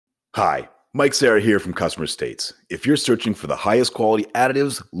Hi, Mike Sarah here from Customer States. If you're searching for the highest quality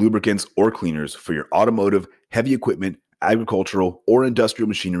additives, lubricants, or cleaners for your automotive, heavy equipment, agricultural, or industrial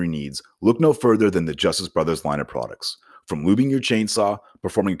machinery needs, look no further than the Justice Brothers line of products. From lubing your chainsaw,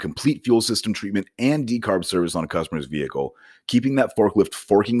 performing a complete fuel system treatment and decarb service on a customer's vehicle, keeping that forklift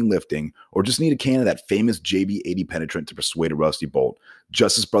forking and lifting, or just need a can of that famous JB80 penetrant to persuade a rusty bolt,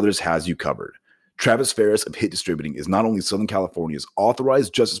 Justice Brothers has you covered. Travis Ferris of Hit Distributing is not only Southern California's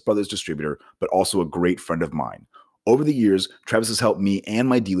authorized Justice Brothers distributor, but also a great friend of mine. Over the years, Travis has helped me and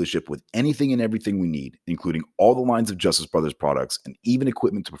my dealership with anything and everything we need, including all the lines of Justice Brothers products and even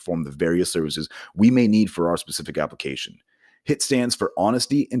equipment to perform the various services we may need for our specific application. HIT stands for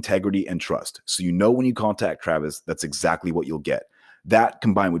honesty, integrity, and trust, so you know when you contact Travis, that's exactly what you'll get. That,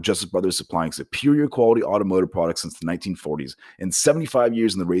 combined with Justice Brothers supplying superior quality automotive products since the 1940s and 75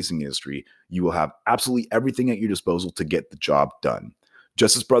 years in the racing industry, you will have absolutely everything at your disposal to get the job done.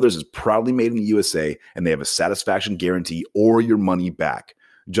 Justice Brothers is proudly made in the USA, and they have a satisfaction guarantee or your money back.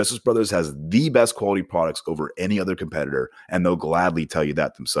 Justice Brothers has the best quality products over any other competitor, and they'll gladly tell you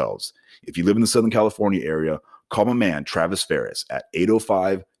that themselves. If you live in the Southern California area, call my man Travis Ferris at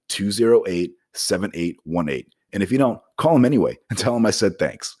 805-208-7818. And if you don't, call him anyway and tell him I said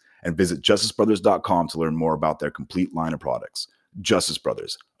thanks. And visit justicebrothers.com to learn more about their complete line of products. Justice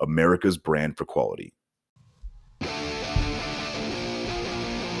Brothers, America's brand for quality.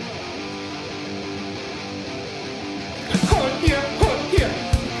 Oh yeah, oh yeah.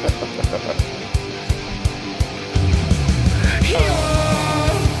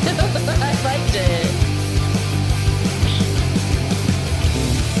 I liked it.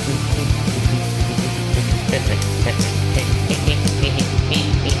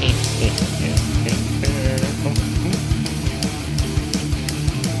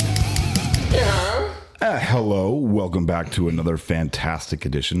 Hello, welcome back to another fantastic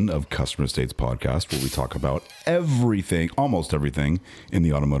edition of Customer States Podcast, where we talk about everything, almost everything, in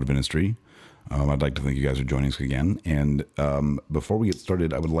the automotive industry. I'd like to thank you guys for joining us again. And before we get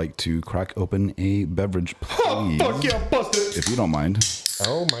started, I would like to crack open a beverage, please. Oh, fuck yeah, bust it. If you don't mind.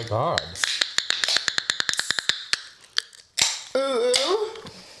 Oh my god.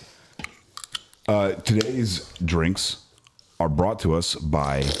 Today's drinks are brought to us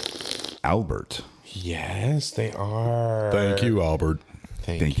by Albert. Yes, they are. Thank you, Albert.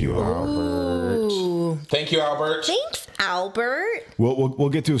 Thank you, Albert. Ooh. Thank you, Albert. Thanks, Albert. We'll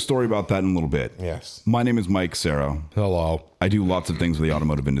get to a story about that in a little bit. Yes. My name is Mike Sarah. Hello. I do lots of things with the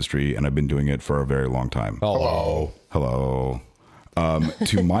automotive industry, and I've been doing it for a very long time. Hello. Hello.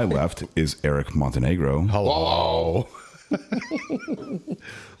 To my left is Eric Montenegro. Hello.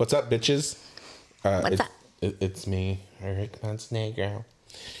 What's up, bitches? What's up? It's me, Eric Montenegro.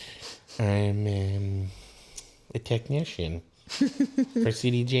 I'm a technician for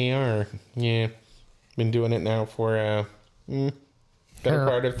CDJR. Yeah. Been doing it now for better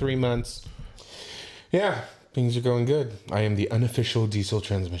part of 3 months. Yeah, things are going good. I am the unofficial diesel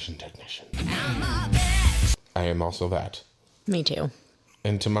transmission technician. I am also that. Me too.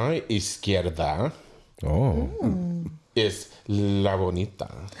 And to my izquierda is La Bonita,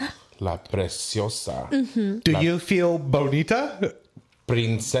 La Preciosa, Do you feel bonita?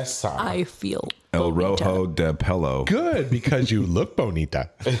 Princesa. I feel El Rojo de Pelo. Good, because you look bonita.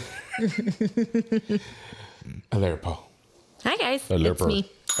 Alerpo. Hi, guys. Hello, It's me,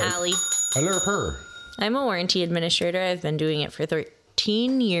 Allie. I love her. I'm a warranty administrator. I've been doing it for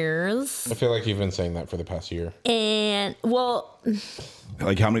 13 years. I feel like you've been saying that for the past year. And, well,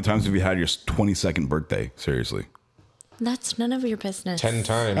 Like, how many times have you had your 22nd birthday? Seriously. that's none of your business. 10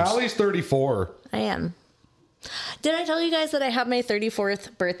 times. Allie's 34. I am. Did I tell you guys that I had my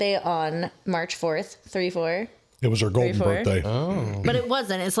 34th birthday on March 4th? 34? It was her golden 34? birthday. But it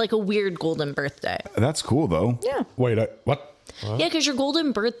wasn't. It's like a weird golden birthday. That's cool, though. Yeah. Wait, what? Yeah, because your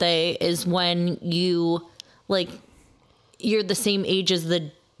golden birthday is when you, like, you're the same age as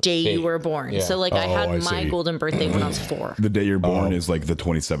the day you were born. Yeah. So, like, I Oh, had I my see. golden birthday when I was 4. The day you're born is like the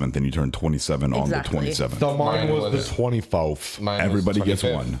 27th, and you turn 27 Exactly. on the 27th. So mine Mine was was- the 24th. Mine was Everybody gets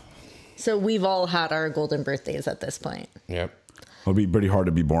 25th. one. So we've all had our golden birthdays at this point. Yep. It'll be pretty hard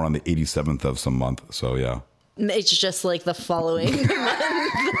to be born on the 87th of some month. So, yeah. It's just like the following month.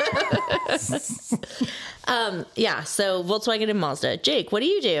 Yeah, so Volkswagen and Mazda. Jake, what do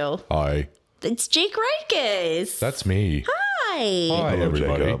you do? Hi. It's Jake Rikes. That's me. Hi. Hi, Hello,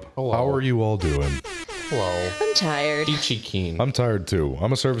 everybody. Jacob. Hello. How are you all doing? Hello. I'm tired. Peachy Keen. I'm tired too.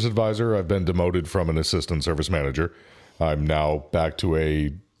 I'm a service advisor. I've been demoted from an assistant service manager. I'm now back to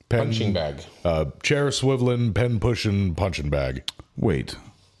a Punching bag. Chair swiveling, pen pushing, punching bag. Wait.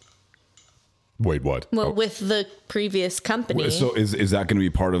 Wait, what? Well, with the previous company. So is that going to be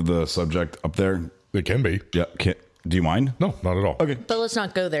part of the subject up there? It can be. Yeah. Do you mind? No, not at all. Okay. But let's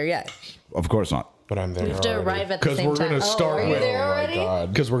not go there yet. Of course not. But I'm there. We have to arrive at the Because same we're time. going to start are you with. there Oh my already?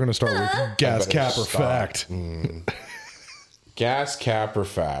 god. Because we're going to start with gas better cap or stop. fact. Gas cap or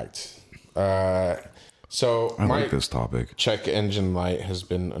fact. So I my like this topic. check engine light has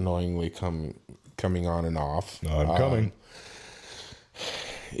been annoyingly coming on and off. I'm coming.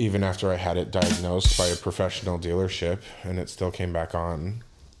 Even after I had it diagnosed by a professional dealership, and it still came back on.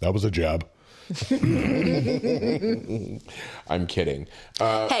 That was a jab. I'm kidding.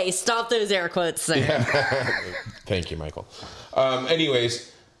 Hey, stop those air quotes there. Thank you, Michael.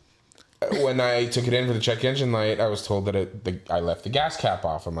 Anyways, when I took it in for the check engine light, I was told that I left the gas cap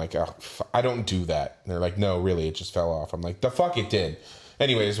off. I'm like, oh, I don't do that. And they're like, no, really, it just fell off. I'm like, the fuck it did.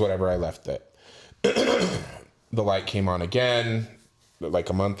 Anyways, whatever, I left it. The light came on again, like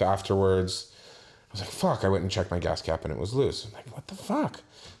a month afterwards. I was like, fuck, I went and checked my gas cap and it was loose. I'm like, what the fuck?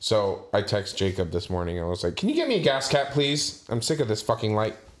 So I text Jacob this morning and I was like, can you get me a gas cap, please? I'm sick of this fucking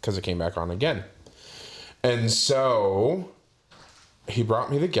light because it came back on again. And so he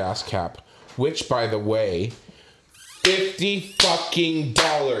brought me the gas cap, which, by the way, $50 fucking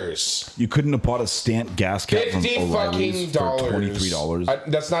dollars. You couldn't have bought a Stant gas cap from $50 O'Reilly's fucking for dollars.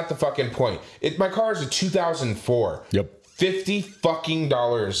 $23. That's not the fucking point. My car is a 2004. Yep. $50 fucking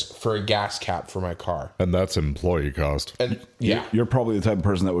dollars for a gas cap for my car. And that's employee cost. And yeah, You're probably the type of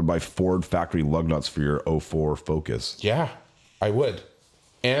person that would buy Ford factory lug nuts for your 04 Focus. yeah, I would.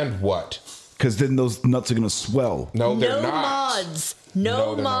 And what? Because then those nuts are going to swell. No, they're No not. mods. No,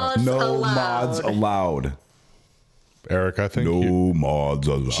 No they're not. mods No allowed. mods allowed. Eric, I think No mods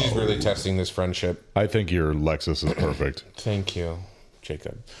allowed. She's really testing this friendship. I think your Lexus is perfect. Thank you,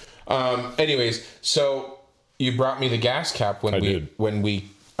 Jacob. Anyways, so you brought me the gas cap when I we did.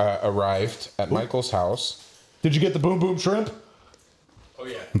 Arrived at Michael's house. Did you get the boom boom shrimp? Oh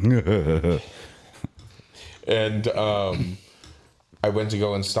yeah. And I went to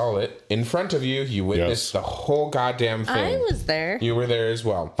go install it in front of you. You witnessed Yes. the whole goddamn thing. I was there. You were there as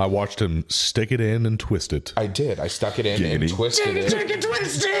well. I watched him stick it in and twist it. I did. I stuck it in and Giggity. twisted it. Take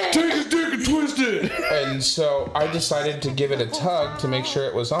his dick and twist it. And so I decided to give it a tug to make sure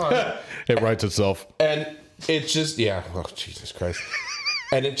it was on. It writes itself. And it just, yeah. Oh, Jesus Christ.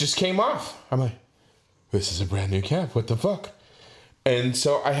 And it just came off. I'm like, this is a brand new cap. What the fuck? And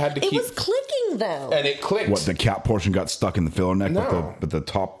so I had to It keep. was clicking though. And it clicked. What, the cap portion got stuck in the filler neck, No. but the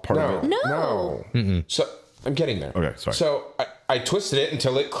top part of it? No. So I'm getting there. Okay, sorry. So I twisted it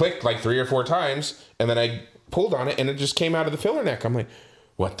until it clicked like 3 or 4 times, and then I pulled on it, and it just came out of the filler neck. I'm like,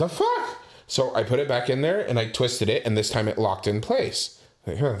 what the fuck? So I put it back in there, and I twisted it, and this time it locked in place.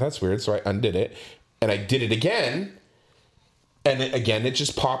 Like, huh, that's weird. So I undid it, and I did it again, and it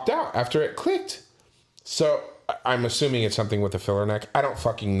just popped out after it clicked. So I'm assuming it's something with the filler neck. I don't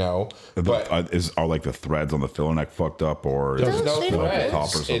fucking know. But Are like the threads on the filler neck fucked up, or is there's it no they like threads. the top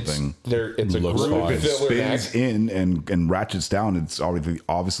or something? It's a Looks groove fine. If it filler neck. spins in and ratchets down, it's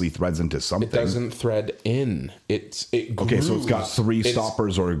obviously threads into something. It doesn't thread in. It Okay, so it's got grooves. 3 It's-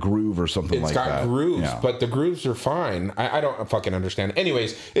 stoppers or a groove or something It's like got that. grooves, Yeah. but the grooves are fine. I don't fucking understand.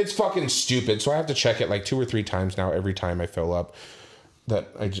 Anyways, it's fucking stupid. So I have to check it like 2 or 3 times now every time I fill up.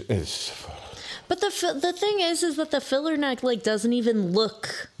 But the thing is that the filler neck like doesn't even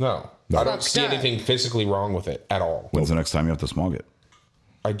look. No. I don't Fucked see up. anything physically wrong with it at all. When's the next time you have to smog it?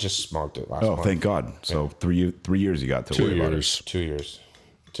 I just smoked it last Oh, month. thank God. So 3 years you got to 2 worry about it. years. 2 years.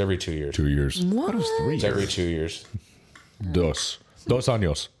 It's every 2 years. 2 years. What? It's 3 It's years. every 2 years. Dos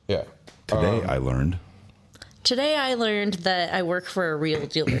años. Yeah. Today I learned. Today I learned that I work for a real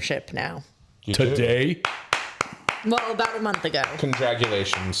dealership now. You do. Today? Well, about a month ago.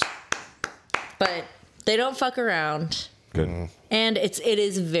 Congratulations. But they don't fuck around. Good. And it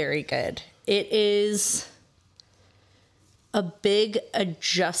is very good. It is a big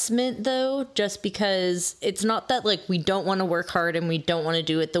adjustment though, just because it's not that like we don't want to work hard and we don't want to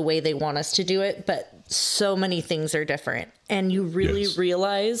do it the way they want us to do it, but so many things are different. And you really Yes.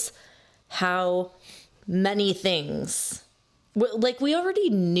 realize how many things, like we already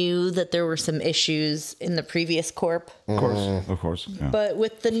knew that there were some issues in the previous corp, Of course. Yeah. but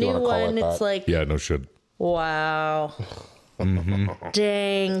with the new wanna call one, it it's that. like, Yeah, no shit. wow.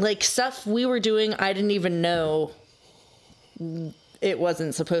 Dang. Like stuff we were doing, I didn't even know it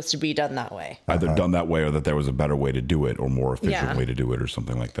wasn't supposed to be done that way. Either done that way or that there was a better way to do it or more efficient Yeah. way to do it or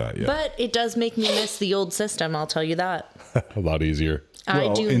something like that. Yeah. But it does make me miss the old system, I'll tell you that. A lot easier. I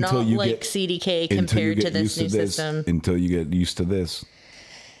Well, do until not you like get- CDK Until you compared get to this used new to this, system. until you get used to this.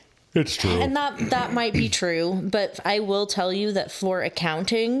 It's true. And that might be true, but I will tell you that for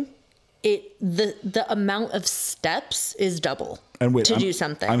accounting, the amount of steps is double to do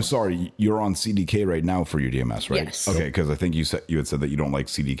something. I'm sorry, you're on CDK right now for your DMS, right? Yes. Okay, because I think you had said that you don't like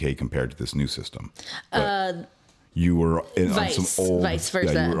CDK compared to this new system. You were on some old, vice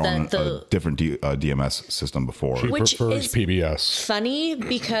versa. Yeah, you were on a different DMS system before. She Which prefers is PBS. Funny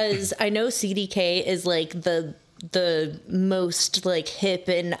because I know CDK is like the most like hip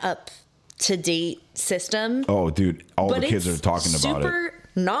and up to date system. Oh, dude, all the kids are talking about it. Super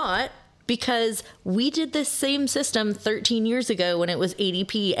not, because we did this same system 13 years ago when it was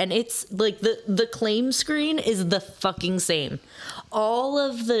ADP, and it's like the claim screen is the fucking same. All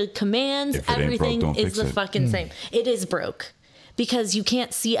of the commands, everything is the fucking same. It is broke because you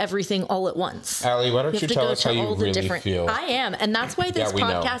can't see everything all at once. Allie, why don't you tell us how you really feel? I am, and that's why this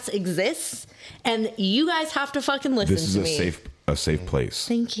podcast exists, and you guys have to fucking listen to me. This is a safe place.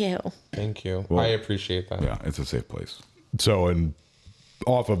 Thank you. Thank you. Well, I appreciate that. Yeah, it's a safe place. So, and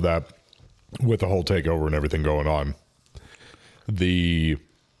off of that, with the whole takeover and everything going on,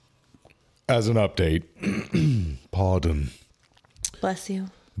 as an update, pardon, Bless you.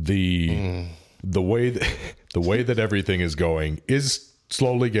 the way that everything is going is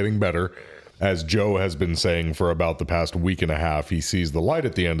slowly getting better. As Joe has been saying for about the past week and a half, he sees the light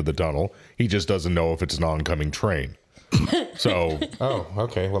at the end of the tunnel. He just doesn't know if it's an oncoming train. So, oh,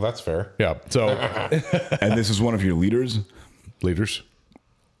 okay. Well, that's fair. Yeah. So, and this is one of your leaders,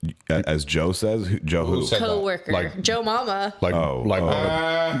 as Joe says. Joe who? Co-worker, like Joe Mama. Like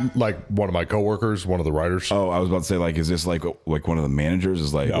one of my coworkers, one of the writers. Oh, I was about to say, like, is this like one of the managers?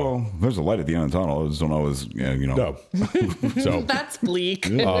 Is like, well, there's a light at the end of the tunnel. I just don't always, No. So that's bleak.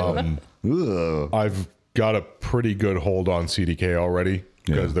 I've got a pretty good hold on CDK already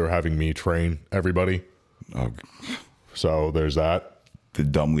because they're having me train everybody. So there's that. The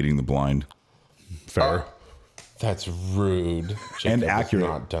dumb leading the blind. Fair. That's rude. Jacob and accurate.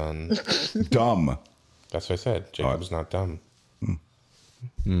 Not done. Dumb. That's what I said. Jacob's not dumb.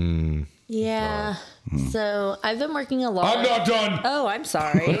 Yeah. So I've been working a lot. I'm not done. Oh, I'm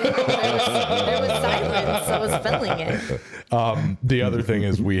sorry. there was silence. I was filling it. The other thing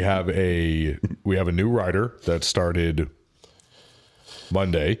is we have a new writer that started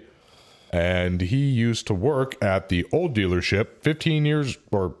Monday, and he used to work at the old dealership 15 years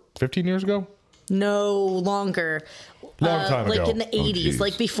ago. No, longer. Long time ago. Like in the 80s,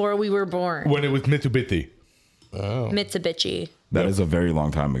 like before we were born. When it was Mitsubishi. Oh. Mitsubishi. That is a very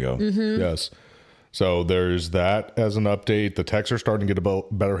long time ago. Mm-hmm. Yes. So there's that as an update. The techs are starting to get a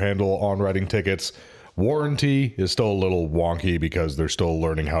better handle on writing tickets. Warranty is still a little wonky because they're still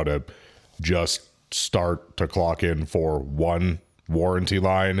learning how to just start to clock in for one warranty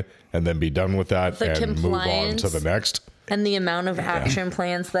line and then be done with that and move on to the next. And the amount of action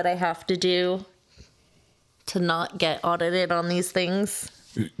plans that I have to do to not get audited on these things.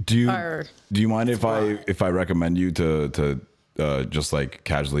 Do you mind if I recommend you to just like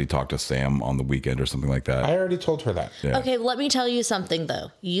casually talk to Sam on the weekend or something like that? I already told her that. Yeah. Okay, let me tell you something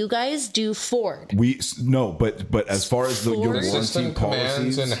though. You guys do Ford. But as far as your warranty system commands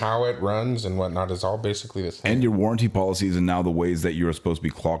policies and how it runs and whatnot is all basically the same. And your warranty policies and now the ways that you're supposed to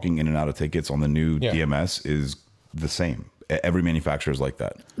be clocking in and out of tickets on the new DMS is the same. Every manufacturer is like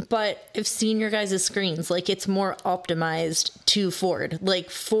that. But I've seen your guys' screens. Like, it's more optimized to Ford. Like,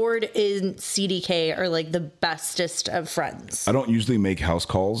 Ford and CDK are, like, the bestest of friends. I don't usually make house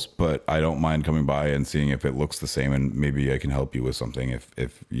calls, but I don't mind coming by and seeing if it looks the same, and maybe I can help you with something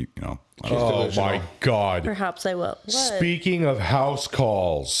if you know. Oh, my God. Perhaps I will. What? Speaking of house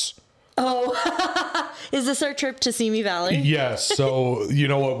calls. Oh, is this our trip to Simi Valley? Yes. So, you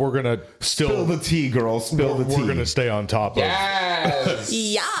know what? We're going to spill the tea, girl. Spill the tea. We're going to stay on top of. Yes.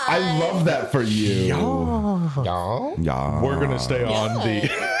 Yeah. I love that for you. Yeah. We're going to stay on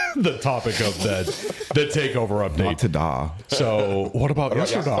the topic of the takeover update. Not to-da. So, what about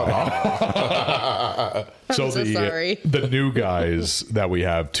yesterday? So sorry. The new guys that we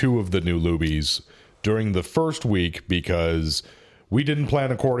have, two of the new Lubies, during the first week, because we didn't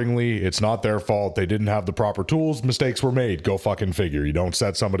plan accordingly. It's not their fault. They didn't have the proper tools. Mistakes were made. Go fucking figure. You don't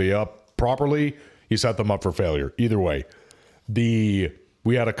set somebody up properly, you set them up for failure. Either way, we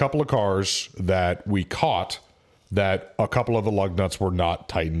had a couple of cars that we caught that a couple of the lug nuts were not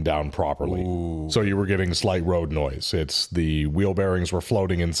tightened down properly. Ooh. So you were getting slight road noise. It's the wheel bearings were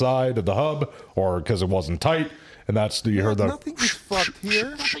floating inside of the hub, or because it wasn't tight, and you heard that. Nothing is fucked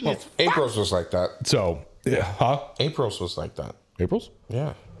here. April's was like that. So, huh? April's was like that. April's?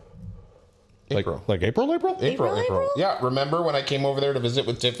 Yeah. April. Like April? April. Yeah. Remember when I came over there to visit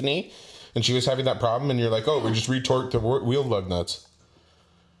with Tiffany and she was having that problem and you're like, oh, we just retorqued the wheel lug nuts.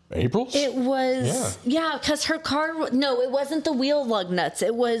 April's? It was, yeah, because her car, no, it wasn't the wheel lug nuts.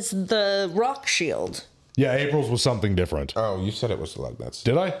 It was the rock shield. Yeah, April's was something different. Oh, you said it was the lug nuts.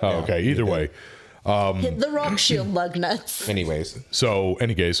 Did I? Oh, okay. Either way. Hit the rock shield lug nuts. Anyways. So,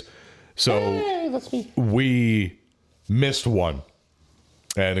 any case, Hey, that's me. we missed one.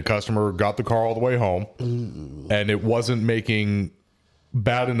 And a customer got the car all the way home. And it wasn't making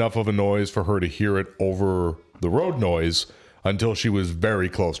bad enough of a noise for her to hear it over the road noise until she was very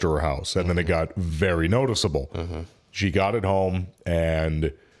close to her house. And then it got very noticeable. She got it home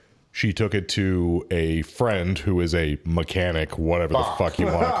and she took it to a friend who is a mechanic, whatever the fuck you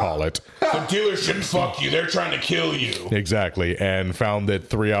want to call it. The dealership, fuck you. They're trying to kill you. Exactly. And found that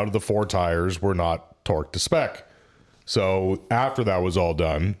 3 out of the 4 tires were not torqued to spec. So after that was all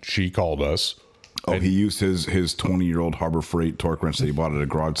done, she called us. Oh, he used his 20-year-old Harbor Freight torque wrench that he bought at a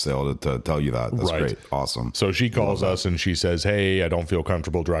garage sale to tell you that. That's Right. great. Awesome. So she calls us and she says, hey, I don't feel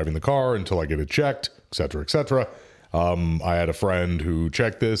comfortable driving the car until I get it checked, et cetera, et cetera. I had a friend who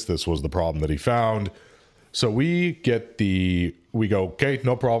checked this. This was the problem that he found. So we go, okay,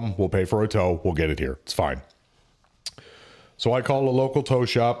 no problem. We'll pay for a tow. We'll get it here. It's fine. So I call a local tow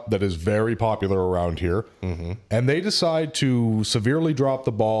shop that is very popular around here. And they decide to severely drop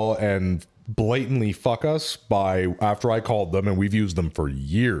the ball and blatantly fuck us after I called them, and we've used them for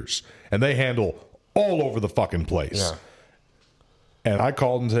years. And they handle all over the fucking place. Yeah. And I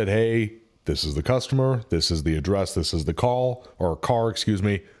called and said, hey, this is the customer, this is the address, this is the car, excuse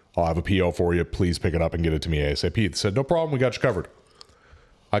me. I'll have a PO for you. Please pick it up and get it to me ASAP. They said, no problem, we got you covered.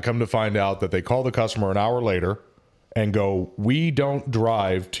 I come to find out that they call the customer an hour later and go, we don't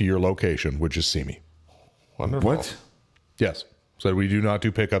drive to your location, which is Simi. Wonderful. What? Yes. So we do not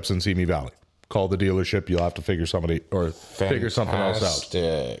do pickups in Simi Valley. Call the dealership. You'll have to figure something else out.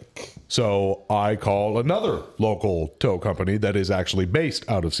 Fantastic. So I call another local tow company that is actually based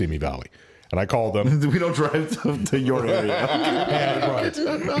out of Simi Valley. And I call them. We don't drive to your area.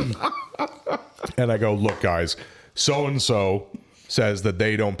 And I go, look, guys, so-and-so says that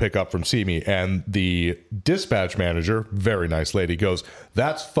they don't pick up from Simi. And the dispatch manager, very nice lady, goes,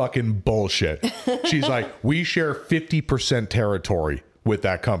 that's fucking bullshit. She's like, we share 50% territory with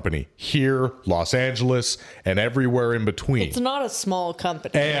that company here, Los Angeles, and everywhere in between. It's not a small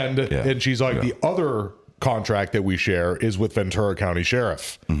company. And she's like, the other contract that we share is with Ventura County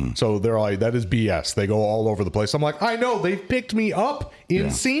Sheriff. So they're like, that is BS. They go all over the place. I'm like, I know, they've picked me up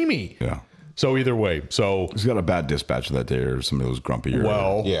in Simi. Yeah. So either way, He's got a bad dispatch that day, or somebody was grumpy.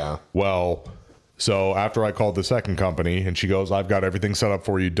 So after I called the second company and she goes, I've got everything set up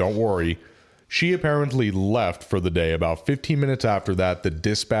for you, don't worry. She apparently left for the day. About 15 minutes after that, the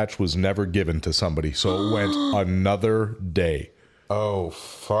dispatch was never given to somebody. So it went another day. Oh,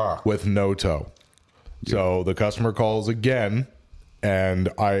 fuck. With no tow. Yeah. So the customer calls again. And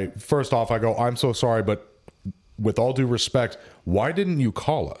first off, I go, I'm so sorry, but with all due respect, why didn't you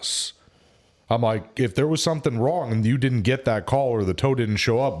call us? I'm like, if there was something wrong and you didn't get that call or the tow didn't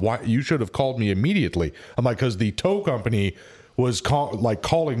show up, why you should have called me immediately. I'm like, because the tow company was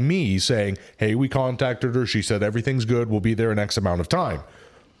calling me saying, hey, we contacted her. She said everything's good. We'll be there in X amount of time.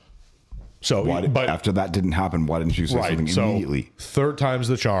 So, but after that didn't happen, why didn't you say something immediately? Third time's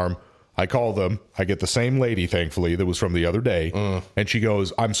the charm. I call them. I get the same lady, thankfully, that was from the other day. And she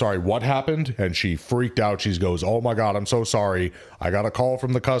goes, I'm sorry, what happened? And she freaked out. She goes, oh my God, I'm so sorry. I got a call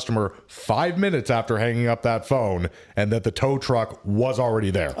from the customer 5 minutes after hanging up that phone and that the tow truck was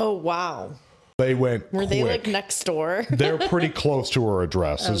already there. Oh, wow. They went Were quick. they like next door? They're pretty close to her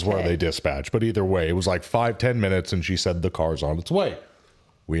address is where they dispatch. But either way, it was like 5-10 minutes and she said the car's on its way.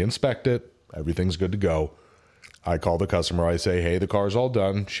 We inspect it. Everything's good to go. I call the customer. I say, hey, the car's all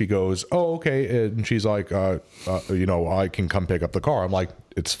done. She goes, oh, okay. And she's like, I can come pick up the car. I'm like,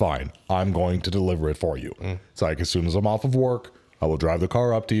 it's fine. I'm going to deliver it for you. It's like, as soon as I'm off of work, I will drive the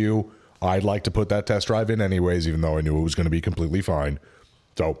car up to you. I'd like to put that test drive in anyways, even though I knew it was going to be completely fine.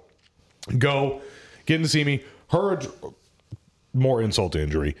 So go, get in to see me. More insult to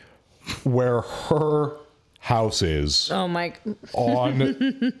injury, where her house is Oh my. on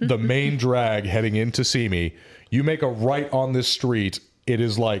the main drag heading in to see me. You make a right on this street, it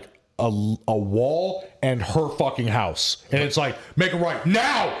is like a wall and her fucking house. And it's like, make a right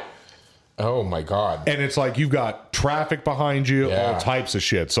now! Oh my God. And it's like, you've got traffic behind you, all types of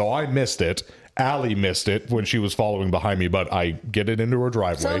shit. So I missed it. Allie missed it when she was following behind me, but I get it into her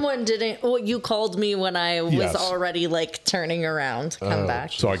driveway. Someone didn't. Well, you called me when I was already like turning around to come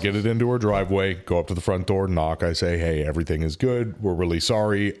back. So I get it into her driveway, go up to the front door, knock. I say, hey, everything is good. We're really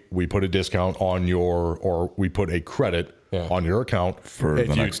sorry. We put a discount on we put a credit on your account for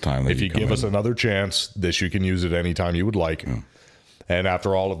the next time. If you give us another chance, you can use it anytime you would like. And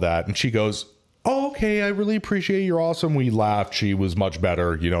after all of that, and she goes, "Oh, okay, I really appreciate it. You're awesome." We laughed. She was much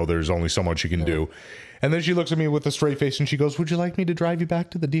better. You know, there's only so much you can do. And then she looks at me with a straight face and she goes, "Would you like me to drive you back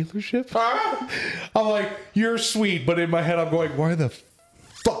to the dealership?" I'm like, "You're sweet." But in my head, I'm going, "Why the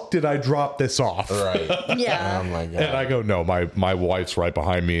fuck did I drop this off?" Right. Yeah. Oh my God. And I go, "No, my wife's right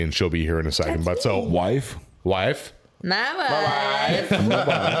behind me and she'll be here in a second." But so Wife? My wife.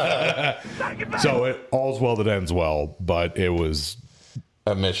 So it all's well that ends well, but it was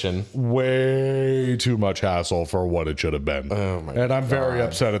A mission. way too much hassle for what it should have been. Oh my And I'm very God.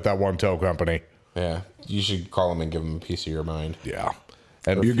 upset at that one tow company. Yeah. You should call him and give him a piece of your mind. Yeah.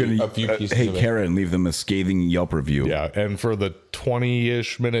 And You're going a few to, pieces hey, of it. Karen, leave them a scathing Yelp review. yeah, and for the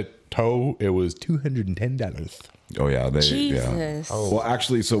 20-ish minute tow, it was $210. Oh, yeah. Yeah. Jesus. Well,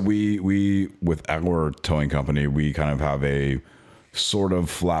 actually, so we with our towing company, we kind of have a sort of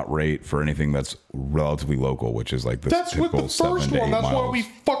flat rate for anything that's relatively local, which is like the That's with typical the first 7 to 8 one. That's why miles. we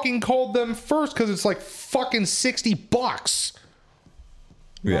fucking called them first, because it's like fucking $60.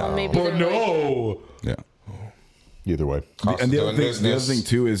 Yeah. Well, maybe But they're like, no. Yeah. Either way. Cost And of the other doing thing, the other business. thing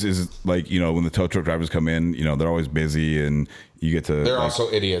too is like, you know, when the tow truck drivers come in, you know, they're always busy and you get to They're like, also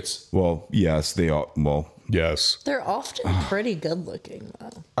idiots. well, yes, they are. Well, Yes. they're often pretty good looking,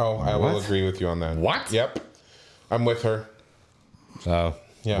 though. Oh, I will What? agree with you on that. What? Yep. I'm with her. Oh.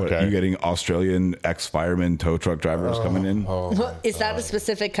 Yeah. what, Okay. you getting Australian ex-firemen tow truck drivers coming in? Oh, What, is that a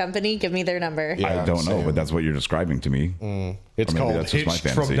specific company? Give me their number. Yeah. I don't know, same. but that's what you're describing to me. It's Or maybe called that's just my Hitched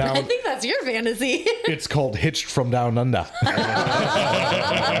from fantasy. Down. I think that's your fantasy. It's called Hitched from Down Under.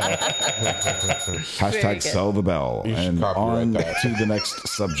 Hashtag Very good. sell the bell. You should And copyright on that. to the next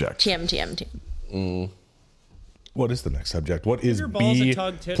subject. TM. What is the next subject? What is your balls B a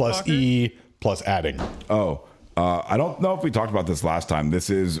tug tit plus fucker? E plus adding? Oh, I don't know if we talked about this last time. This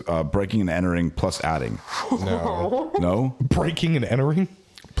is breaking and entering plus adding. no. No? Breaking and entering?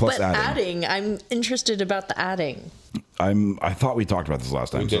 Plus But adding. I'm interested about the adding. I thought we talked about this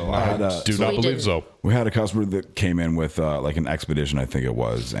last time. We did So not. I had a, Do So not we believe didn't. so. we had a customer that came in with like an expedition, I think it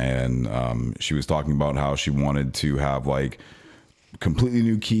was, and she was talking about how she wanted to have like completely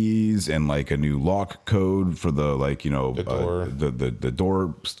new keys and like a new lock code for the like, you know, The door. the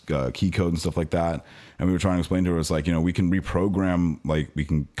door key code and stuff like that. And we were trying to explain to her, it's like, you know, we can reprogram, like we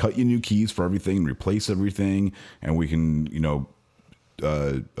can cut you new keys for everything and replace everything, and we can, you know,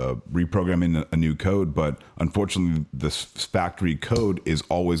 reprogram in a new code, but unfortunately this factory code is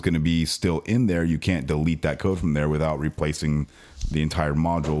always going to be still in there. You can't delete that code from there without replacing the entire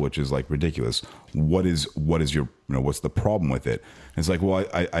module, which is like ridiculous. What is your, you know, what's the problem with it? And it's like, well,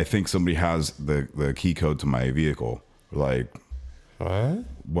 I think somebody has the key code to my vehicle. Like,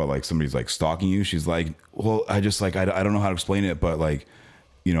 What? like somebody's like stalking you. She's like, well, I just like, I don't know how to explain it, but like,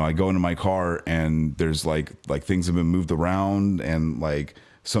 you know, I go into my car and there's like things have been moved around, and like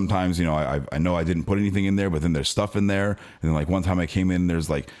sometimes, you know, I know I didn't put anything in there, but then there's stuff in there. And then like one time I came in, there's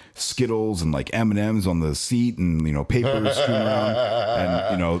like Skittles and like M&Ms on the seat, and you know, papers strewn around,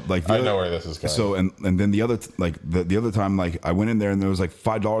 and you know, like I know where this is going. So and then the other the other time, like I went in there and there was like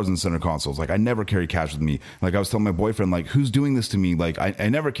 $5 in center consoles. Like I never carry cash with me. Like I was telling my boyfriend, like, who's doing this to me? Like I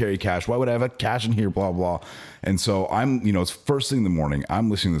never carry cash. Why would I have a cash in here? Blah blah. And so I'm, you know, it's first thing in the morning. I'm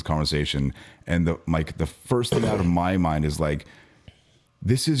listening to this conversation, and the first thing out of my mind is like,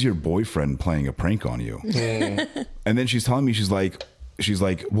 this is your boyfriend playing a prank on you. And then she's telling me, she's like,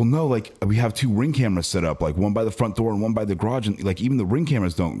 well, no, like we have 2 Ring cameras set up, like one by the front door and one by the garage, and like even the Ring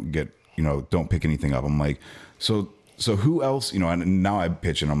cameras don't get, you know, don't pick anything up. I'm like, so who else, you know? And now I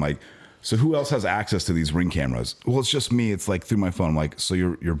pitch, and I'm like, so who else has access to these Ring cameras? Well, it's just me. It's like through my phone. I'm like, so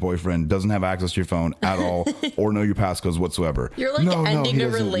your boyfriend doesn't have access to your phone at all, or know your passcodes whatsoever. You're like No, ending he a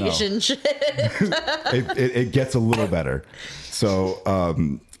doesn't know. relationship. It gets a little better. So,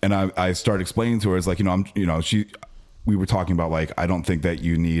 and I started explaining to her, it's like, you know, we were talking about like, I don't think that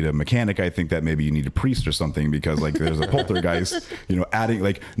you need a mechanic. I think that maybe you need a priest or something, because like there's a poltergeist, you know, adding,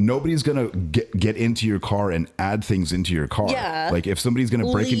 like nobody's going to get into your car and add things into your car. Yeah. Like if somebody's going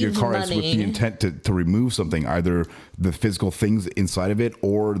to break into your Leave car, it's with money. the intent to remove something, either the physical things inside of it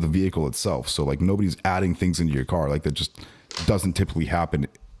or the vehicle itself. So like nobody's adding things into your car. Like that just doesn't typically happen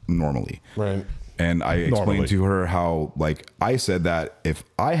normally. Right. And I explained Normally. to her how, like, I said that if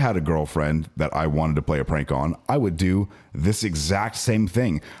I had a girlfriend that I wanted to play a prank on, I would do this exact same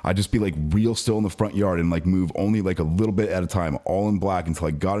thing. I'd just be like real still in the front yard and like move only like a little bit at a time, all in black, until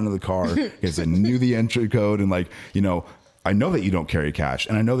I got into the car, because I knew the entry code. And like, you know, I know that you don't carry cash,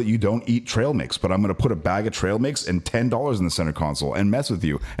 and I know that you don't eat trail mix, but I'm going to put a bag of trail mix and $10 in the center console and mess with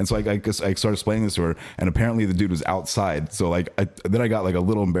you. And so I started explaining this to her, and apparently the dude was outside. So like, then I got like a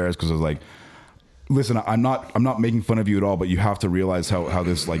little embarrassed, because I was like, Listen, I'm not making fun of you at all, but you have to realize how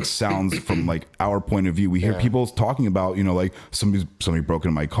this like sounds from like our point of view. We hear people talking about, you know, like somebody broke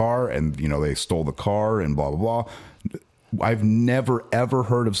into my car and, you know, they stole the car and blah blah blah. I've never ever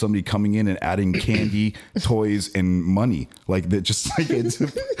heard of somebody coming in and adding candy, toys, and money like that. Just like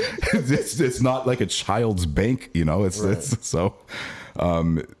it's not like a child's bank, you know. It's so.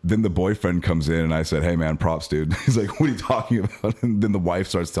 Then the boyfriend comes in and I said, "Hey man, props, dude." He's like, "What are you talking about?" And then the wife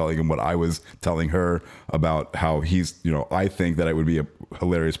starts telling him what I was telling her about how he's, you know, I think that it would be a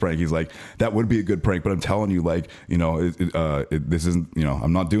hilarious prank. He's like, "That would be a good prank, but I'm telling you, like, you know, this isn't, you know,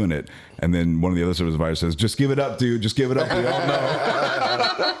 I'm not doing it." And then one of the other service providers says, "Just give it up, dude. Just give it up. We all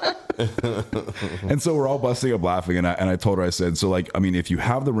know." And so we're all busting up laughing. And I told her, I said, "So like, I mean, if you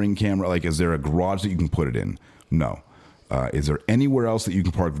have the Ring camera, like, is there a garage that you can put it in?" No. Is there anywhere else that you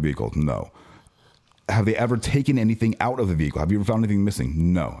can park the vehicle? No. Have they ever taken anything out of the vehicle? Have you ever found anything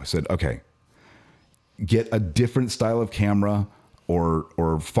missing? No. I said, okay, get a different style of camera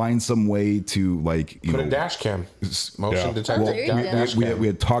or find some way to like, you Put know, a dash cam, motion detected there you go. dash we cam.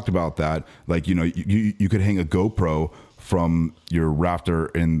 had talked about that. Like, you know, you could hang a GoPro from your rafter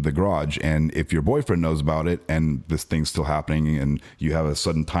in the garage, and if your boyfriend knows about it and this thing's still happening and you have a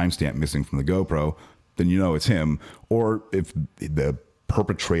sudden timestamp missing from the GoPro, then you know it's him. Or if the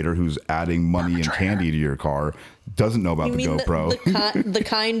perpetrator who's adding money and candy to your car doesn't know about You the mean GoPro. the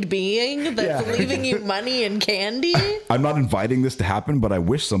kind being that's leaving you money and candy? I'm not inviting this to happen, but I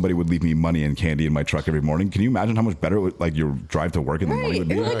wish somebody would leave me money and candy in my truck every morning. Can you imagine how much better it would, like your drive to work in the morning Right. would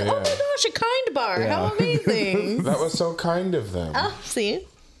be? You're like, oh my gosh, a kind bar. How amazing. That was so kind of them. Oh, see?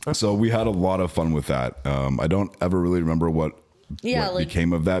 So we had a lot of fun with that. I don't ever really remember what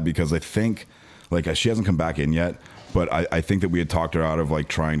became of that, because I think like she hasn't come back in yet, but I think that we had talked her out of like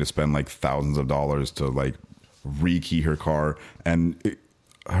trying to spend like thousands of dollars to like rekey her car, and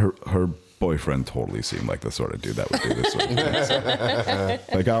her boyfriend totally seemed like the sort of dude that would do this sort of thing. So,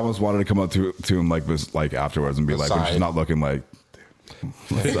 like I almost wanted to come up to him like this, like afterwards, and be like, "When she's not looking like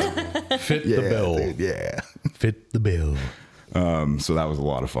Fit the bill. dude, Fit the bill. So that was a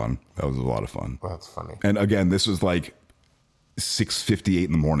lot of fun. That's funny. And again, this was like 6:58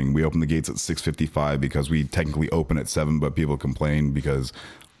 in the morning. We opened the gates at 6:55 because we technically open at 7, but people complain because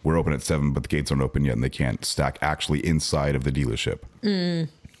we're open at 7, but the gates aren't open yet and they can't stack actually inside of the dealership.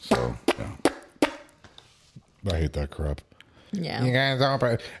 So, yeah. I hate that crap. Yeah. You guys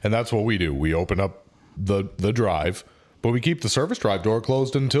open, and that's what we do. We open up the drive, but we keep the service drive door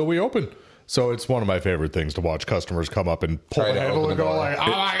closed until we open. So it's one of my favorite things to watch customers come up and pull Try the to handle open and the go door. like,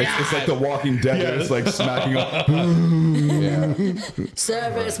 "Oh my god!" It's like The Walking Dead. Yeah. It's like smacking up.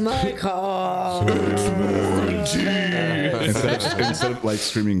 Service my car. Instead of like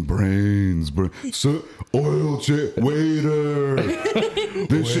screaming brains, so, oil change, waiter.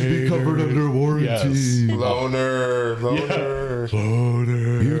 This should be covered under warranty. Yes. Loner.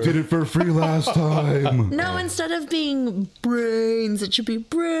 You did it for free last time. No, instead of being brains, it should be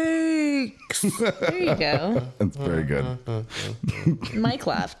breaks. There you go. That's very good. Mike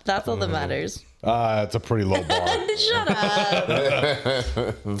laughed. That's all that matters. It's a pretty low bar. Shut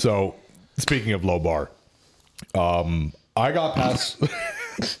up. So, speaking of low bar, I got passed.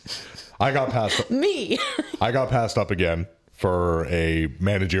 I got passed up again for a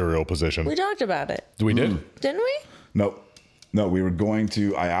managerial position. We talked about it, We did. didn't we? No, we were going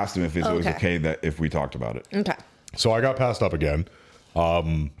to. I asked him if it was Okay. okay that if we talked about it. Okay. So I got passed up again.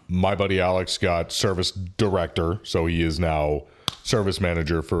 My buddy Alex got service director, so he is now service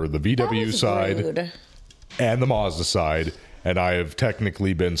manager for the VW That was side rude. and the Mazda side, and I have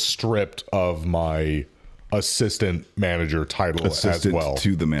technically been stripped of my assistant manager title Assistant as well.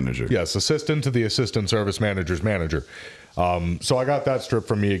 to the manager. Yes, assistant to the assistant service manager's manager. So I got that stripped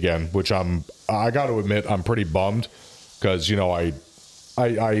from me again, which I got to admit I'm pretty bummed, because you know I'd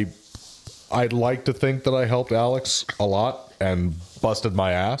like to think that I helped Alex a lot and busted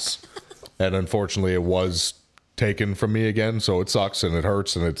my ass, and unfortunately it was taken from me again, so it sucks and it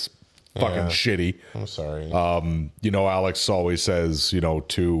hurts and it's fucking shitty. I'm sorry. You know, Alex always says, you know,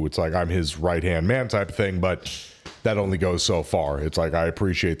 it's like I'm his right-hand man type of thing, but that only goes so far. It's like I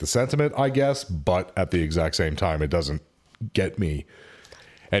appreciate the sentiment, I guess, but at the exact same time, it doesn't get me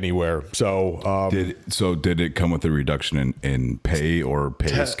anywhere. So, Did it come with a reduction in pay or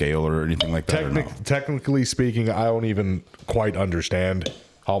pay scale or anything like that? Or no? technically speaking, I don't even quite understand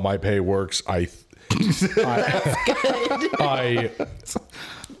how my pay works. Well,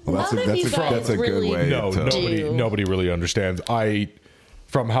 None of you guys that's a good really way. No, do. nobody really understands.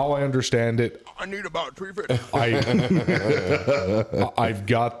 From how I understand it, I need about $350. I've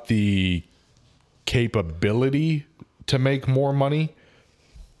got the capability to make more money.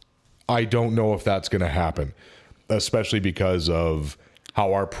 I don't know if that's going to happen, especially because of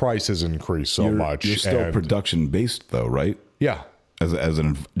how our prices increase so much. You're still production based though, right? Yeah. As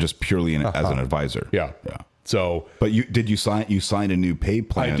an just purely as an advisor. Yeah. So, but you signed a new pay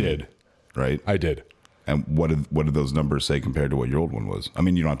plan? I did. Right? I did. And what did those numbers say compared to what your old one was? I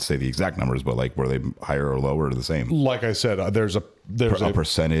mean, you don't have to say the exact numbers, but like, were they higher or lower or the same? Like I said, there's a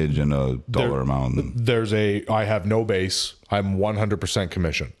percentage and a dollar amount. I have no base. I'm 100%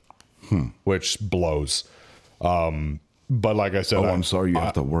 commission, which blows. But like I said, I'm sorry you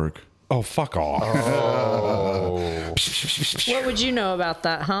have to work. Oh, fuck off. What would you know about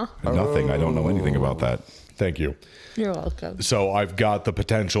that, huh? Nothing. I don't know anything about that. Thank you. You're welcome. So I've got the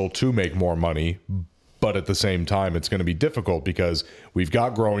potential to make more money, but at the same time, it's going to be difficult because we've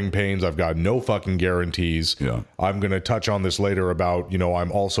got growing pains. I've got no fucking guarantees. Yeah. I'm going to touch on this later about,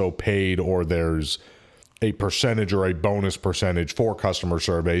 I'm also paid, or there's a percentage or a bonus percentage for customer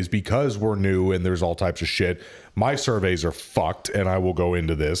surveys because we're new and there's all types of shit. My surveys are fucked, and I will go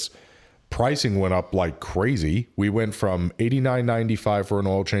into this. Pricing went up like crazy. We went from $89.95 for an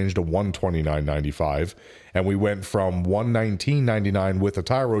oil change to $129.95, and we went from $119.99 with a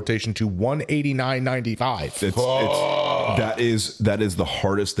tire rotation to $189.95. That is the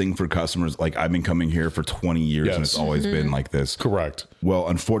hardest thing for customers. Like, I've been coming here for 20 years, and it's always been like this. Correct. Well,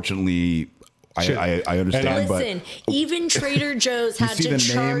 unfortunately, I understand. Listen, even Trader Joe's had to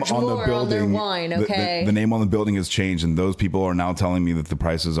charge more on their wine, okay? The name on the building has changed, and those people are now telling me that the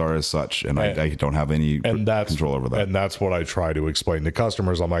prices are as such, and I don't have any control over that. And that's what I try to explain to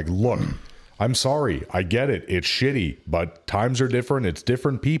customers. I'm like, look, I'm sorry. I get it. It's shitty, but times are different. It's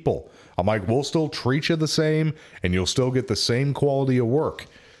different people. I'm like, we'll still treat you the same, and you'll still get the same quality of work,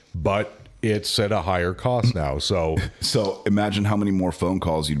 but it's at a higher cost now. So imagine how many more phone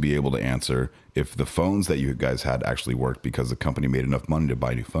calls you'd be able to answer if the phones that you guys had actually worked because the company made enough money to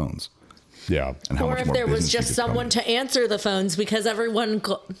buy new phones. Yeah. And how or much if more there was business just someone to answer the phones because everyone...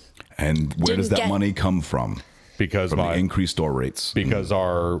 And where does that money come from? Because from the increased store rates. Because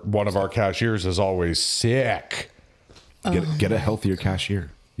one of our cashiers is always sick. Get a healthier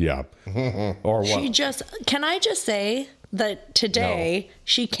cashier. Yeah. Or what? Can I just say that today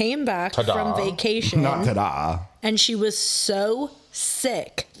she came back from vacation. Not ta-da. And she was so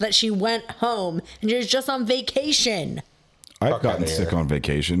sick that she went home and she was just on vacation. I've gotten sick on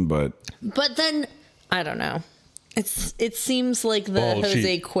vacation, but then I don't know. It seems like the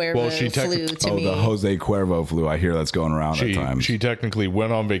Jose Cuervo flu to me. The Jose Cuervo flu. I hear that's going around at times. She technically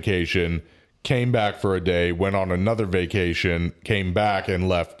went on vacation, came back for a day, went on another vacation, came back and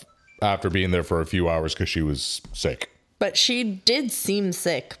left after being there for a few hours because she was sick. But she did seem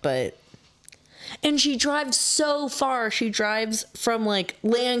sick, and she drives so far. She drives from like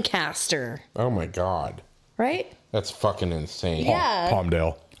Lancaster. Oh my God. Right? That's fucking insane. Yeah.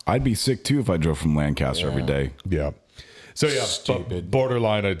 Palmdale. I'd be sick too if I drove from Lancaster every day. Yeah. So yeah, Stupid.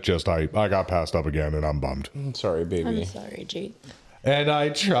 Borderline. I got passed up again, and I'm bummed. I'm sorry, baby. I'm sorry, Jake. And I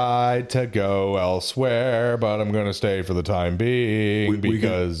tried to go elsewhere, but I'm going to stay for the time being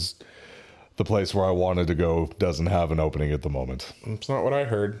because the place where I wanted to go doesn't have an opening at the moment. It's not what I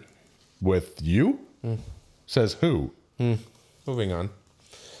heard. With you? Says who? Moving on.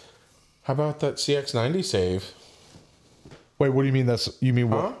 How about that CX-90 save? Wait, what do you mean? You mean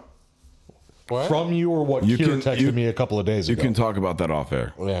what? Huh? What? From you or what Kira texted me a couple of days ago? You can talk about that off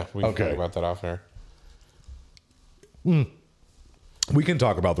air. Yeah, we can talk about that off air. We can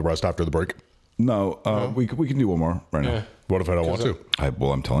talk about the rest after the break. No, we can do one more right now. What if I don't want to?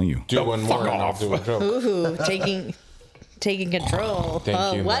 I'm telling you. Do one more and I'll do a joke. Ooh, taking control.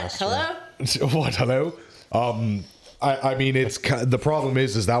 Thank you, what? Master. Hello? What? Hello? I mean, it's the problem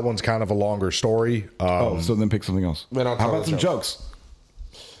is that one's kind of a longer story. So then pick something else. Then I'll How tell about the some joke. jokes?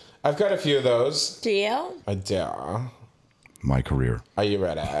 I've got a few of those. Do you? I do. My career. Are you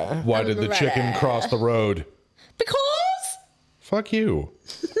ready? Why did the chicken cross the road? Because? Fuck you.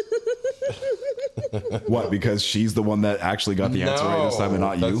 What? Because she's the one that actually got the answer right this time and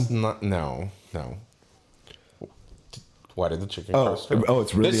not you? No. Why did the chicken cross the road? Oh,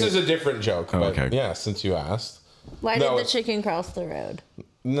 it's really... This is a different joke. But okay. Yeah, since you asked. Why did the chicken cross the road?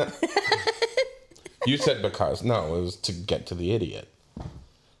 No. You said because. No, it was to get to the idiot.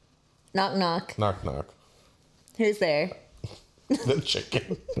 Knock, knock. Knock, knock. Who's there? The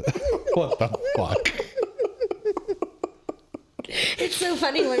chicken. What the fuck? It's so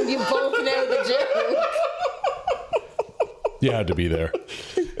funny when you both know the joke. You had to be there.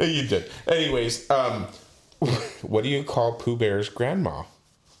 You did. Anyways, what do you call Pooh Bear's grandma?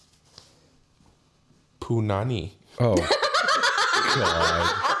 Pooh Nani. Oh. God.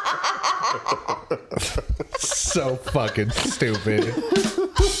 So fucking stupid.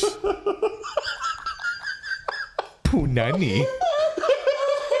 Punani. It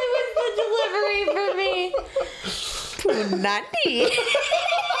was the delivery for me. Punani.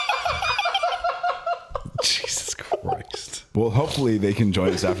 Jesus Christ. Well, hopefully they can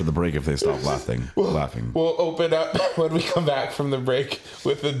join us after the break if they stop laughing. We'll open up when we come back from the break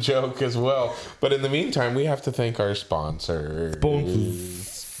with a joke as well. But in the meantime, we have to thank our sponsors.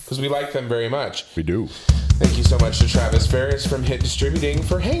 Because we like them very much. We do. Thank you so much to Travis Ferris from Hit Distributing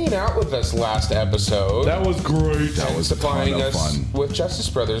for hanging out with us last episode. That was great. That was a supplying ton of us fun. with Justice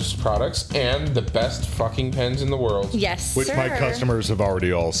Brothers products and the best fucking pens in the world. Yes, Which sir. my customers have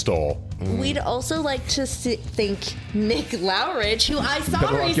already all stole. We'd also like to thank Nick Lowridge, who I saw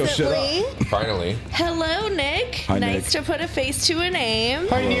Better lock your shit recently. Finally. Hello, Nick. Hi, nice Nick. to put a face to a name.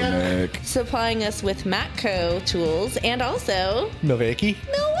 Hello, Nick. Supplying us with Matco tools and also Milwaukee.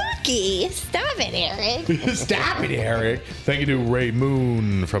 Milwaukee. Stop it, Eric. Stop it, Eric. Thank you to Ray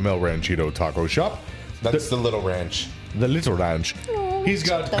Moon from El Ranchito Taco Shop. That's the Little Ranch. The Little Ranch. He's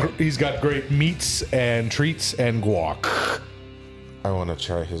got great meats and treats and guac I want to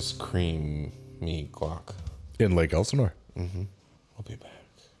try his cream meat guac. in Lake Elsinore. I'll be back.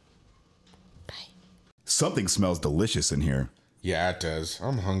 Something smells delicious in here. Yeah, it does.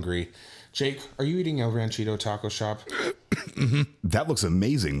 I'm hungry. Jake, are you eating El Ranchito Taco Shop? That looks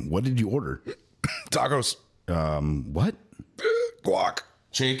amazing. What did you order? Tacos. What? Guac.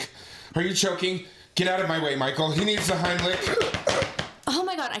 Jake, are you choking? Get out of my way, Michael. He needs the Heimlich. Oh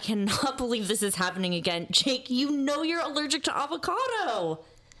my god, I cannot believe this is happening again. Jake, you know you're allergic to avocado.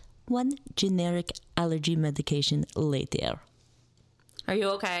 One generic allergy medication later. Are you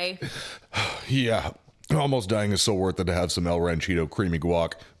okay? Yeah. Almost dying is so worth it to have some El Ranchito creamy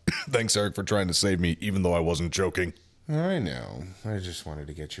guac. Thanks, Eric, for trying to save me, even though I wasn't joking. I know. I just wanted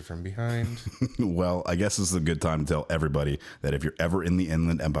to get you from behind. Well, I guess this is a good time to tell everybody that if you're ever in the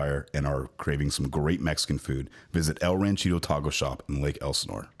Inland Empire and are craving some great Mexican food, visit El Ranchito Taco Shop in Lake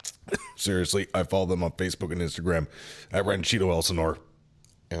Elsinore. Seriously, I follow them on Facebook and Instagram at Ranchito Elsinore.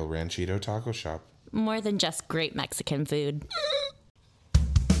 El Ranchito Taco Shop. More than just great Mexican food.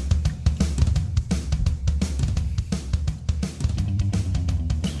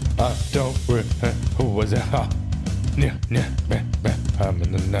 I don't who was it?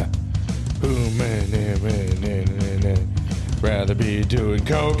 Rather be doing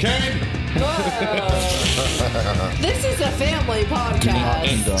cocaine. This is a family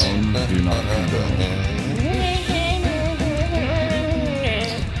podcast. Condone, do not condone.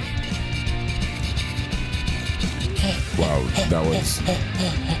 Wow, that was...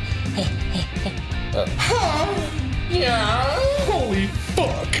 Holy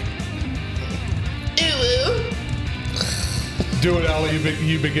fuck. Do it, Allie.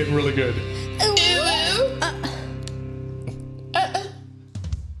 You've been getting really good.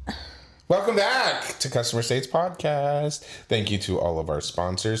 Welcome back to Customer States Podcast. Thank you to all of our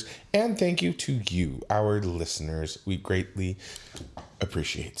sponsors, and thank you to you, our listeners. We greatly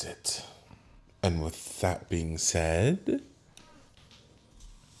appreciate it. And with that being said,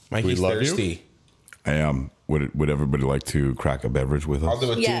 Mikey's love you. thirsty. I am. Would everybody like to crack a beverage with us? I'll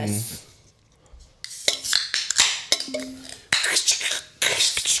do it Yes.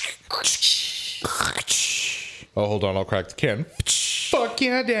 Oh, hold on. I'll crack the can. Fuck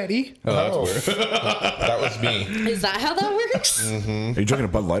yeah, daddy. Oh, that's weird. That was me. Is that how that works? Are you drinking a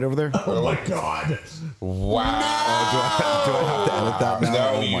Bud Light over there? Oh my god. Wow. Do I have to edit that now?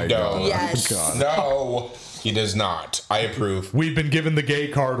 No, Oh you my don't. God. Yes. God. No, he does not. I approve. We've been given the gay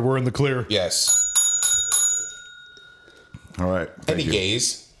card. We're in the clear. Yes. All right. Thank Any you.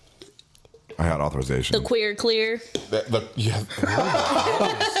 gays? I had authorization. The queer clear. Look, yeah. Ooh,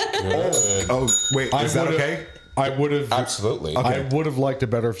 that was good. Oh, wait. Is that okay? I would have. Absolutely. I would have liked it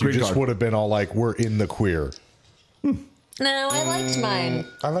better if you Green just card. would have been all like, "We're in the queer." No, I liked mine.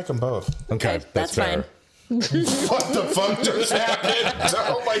 I like them both. Okay, That's fair. fine. What the fuck just happened?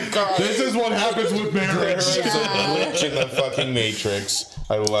 Oh my god. This is what happens with There marriage. is a glitch in the fucking Matrix.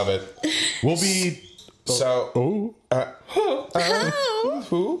 I love it. We'll be. So, Oh,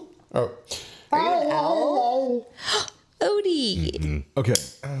 who? Oh. Odie. Okay.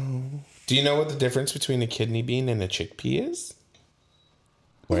 Do you know what the difference between a kidney bean and a chickpea is?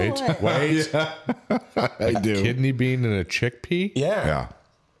 wait. I do. Kidney bean and a chickpea. Yeah. Yeah.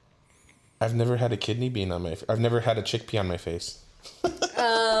 I've never had a kidney bean on my I've never had a chickpea on my face.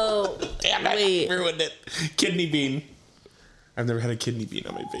 Oh, Damn it. wait. Ruined it. Kidney bean. I've never had a kidney bean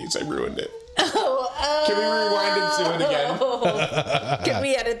on my face. I ruined it. Can we rewind and do it again? Can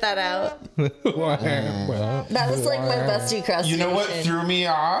we edit that out? That was like my busty crusty. You know what threw me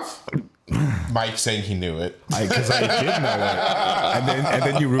off? Mike saying he knew it. Because I did know it. And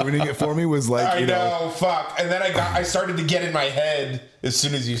then you ruining it for me was like, I know, fuck. And then I started to get in my head as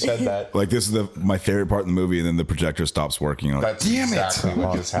soon as you said that. Like, this is my favorite part in the movie, and then the projector stops working. I'm like, That's exactly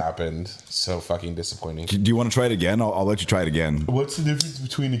what just happened. So fucking disappointing. do you want to try it again? I'll let you try it again. What's the difference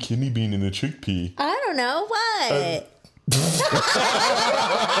between a kidney bean and a chickpea? I don't know. What?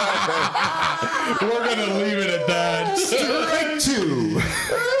 We're gonna leave it at that. Strike 2.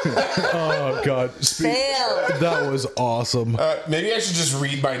 Oh god, Fail. that was awesome. Maybe I should just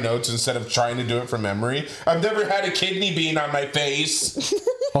read my notes instead of trying to do it from memory. I've never had a kidney bean on my face.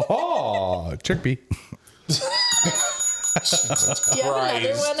 Oh, chickpea. You have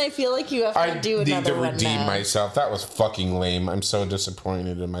another one? I feel like you have to do need another to one redeem now. myself. That was fucking lame. I'm so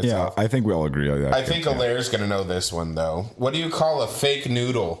disappointed in Yeah, myself. I think we all agree on that. I think Alaire's gonna know this one though. What do you call a fake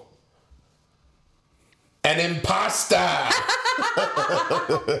noodle? An impasta.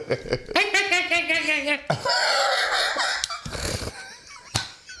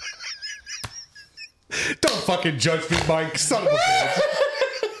 Don't fucking judge me, Mike. Son of a bitch.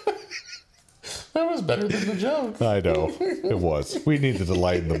 That was better than the joke. I know. It was. We needed to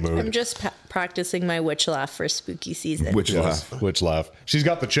lighten the mood. I'm just practicing my witch laugh for spooky season. Which Yes. laugh? Which laugh? She's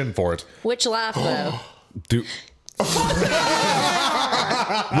got the chin for it. Witch laugh, though. Do.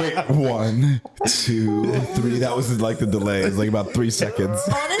 Wait, 1, 2, 3. That was like the delay. It was like about 3 seconds.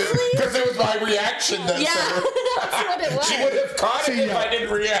 Honestly? Because it was my reaction that Yeah, that's what it was. she would have caught it if I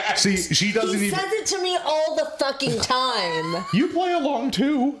didn't react. See, she doesn't He even. says it to me all the fucking time. You play along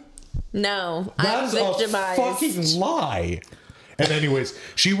too. No, I'm That's a victimized. fucking lie. And anyways,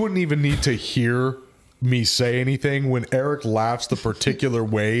 she wouldn't even need to hear me say anything. When Eric laughs the particular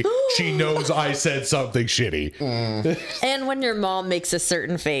way, she knows I said something shitty. And when your mom makes a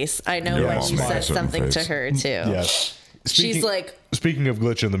certain face, I know Your when mom you makes said a certain something face. to her too. Yes. She's like, Speaking of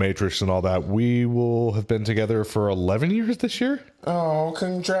Glitch in the Matrix and all that, we will have been together for 11 years this year. Oh,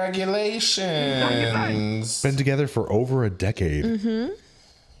 congratulations. Been together for over a decade. Mm-hmm.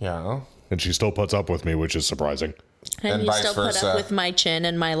 Yeah. And she still puts up with me, which is surprising. and And you vice still put versa. up with my chin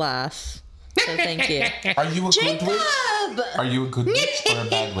and my laugh. So thank you. Are you a good witch? Jacob! Are you a good witch or a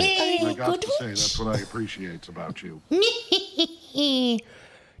bad witch? I got to say, that's what I appreciate about you.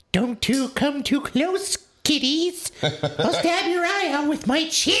 Don't you come too close, kiddies. I'll stab your eye out with my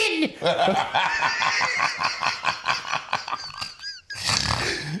chin.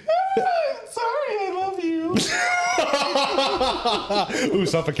 Sorry, I love you. Ooh,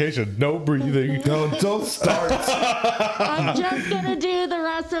 suffocation. No breathing. No, don't start. I'm just gonna do the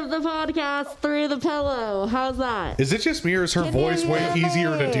rest of the podcast through the pillow. How's that? Is it just me or is her voice way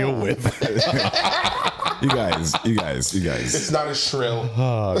easier to deal with? You guys. It's not as shrill.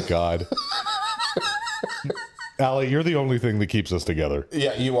 Oh, God. Allie, you're the only thing that keeps us together.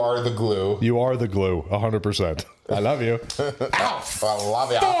 Yeah, you are the glue. You are the glue, 100%. I love you. I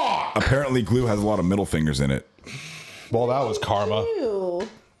love ya. Apparently, glue has a lot of middle fingers in it. Well, that was karma. Ew.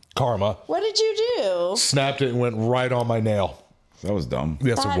 Karma. What did you do? Snapped it and went right on my nail. That was dumb.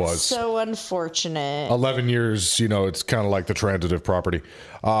 Yes, That's it was. so unfortunate. 11 years, it's kind of like the transitive property.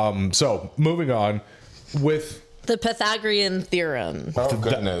 So, moving on with... The Pythagorean theorem. Oh,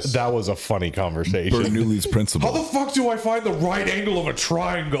 goodness. That was a funny conversation. Bernoulli's principle. How the fuck do I find the right angle of a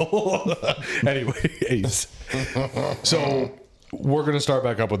triangle? Anyways, so we're going to start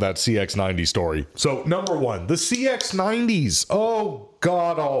back up with that CX-90 story. So, number one, the CX-90s. Oh,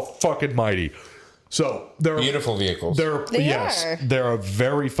 God all fucking mighty. So, they're Beautiful vehicles. They yes, are. they're a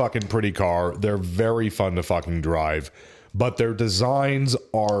very fucking pretty car. They're very fun to fucking drive. But their designs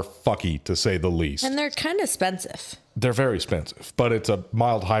are fucky, to say the least. And they're kind of expensive. They're very expensive, but it's a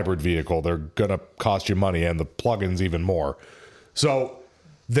mild hybrid vehicle. They're going to cost you money, and the plugins even more. So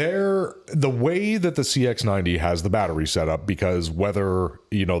the way that the CX-90 has the battery set up, because whether,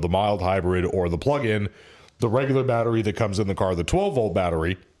 the mild hybrid or the plug-in, the regular battery that comes in the car, the 12-volt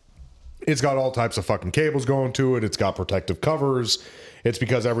battery, it's got all types of fucking cables going to it. It's got protective covers. It's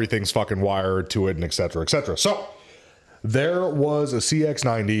because everything's fucking wired to it, and et cetera, et cetera. So there was a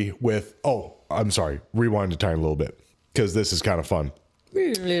CX-90 with, rewind a tiny little bit, because this is kind of fun.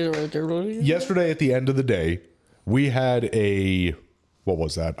 Yesterday at the end of the day, we had what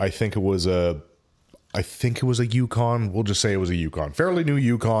was that? I think it was a Yukon. We'll just say it was a Yukon. Fairly new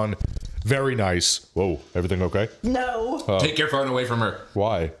Yukon. Very nice. Whoa, everything okay? No. Take your phone away from her.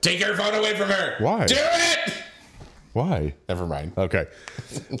 Why? Take your phone away from her. Why? Do it. Why? Never mind. Okay.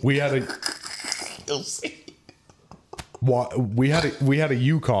 We had a You'll see. we had a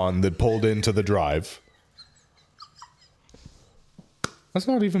Yukon that pulled into the drive. That's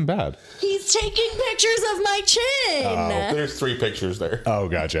not even bad. He's taking pictures of my chin. There's 3 pictures there. Oh,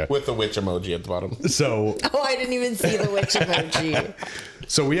 gotcha. With the witch emoji at the bottom. So I didn't even see the witch emoji.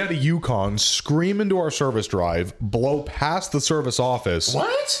 So we had a Yukon scream into our service drive, blow past the service office.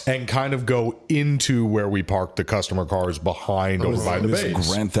 What? And kind of go into where we parked the customer cars behind over by the base.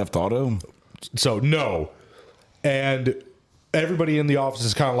 Grand Theft Auto? So no. And everybody in the office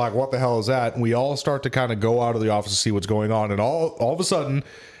is kind of like, what the hell is that? And we all start to kind of go out of the office to see what's going on. And all of a sudden,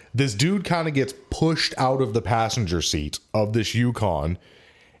 this dude kind of gets pushed out of the passenger seat of this Yukon.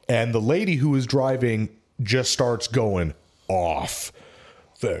 And the lady who is driving just starts going off.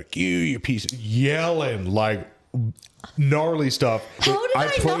 Fuck you, you piece of... Yelling like gnarly stuff. How did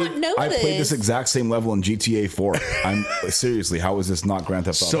I not know I this? played this exact same level in GTA 4. I'm seriously, how is this not Grand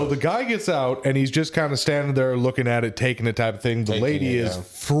Theft Auto? So the guy gets out and he's just kind of standing there looking at it, taking it type of thing. The lady is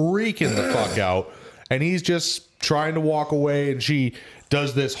freaking the fuck out, and he's just trying to walk away, and she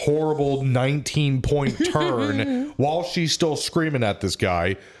does this horrible 19-point turn while she's still screaming at this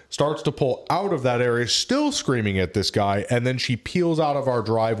guy, starts to pull out of that area, still screaming at this guy, and then she peels out of our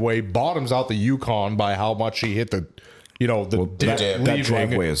driveway, bottoms out the Yukon by how much she hit the, that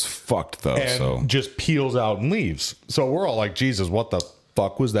driveway is fucked though. And So just peels out and leaves. So we're all like, Jesus, what the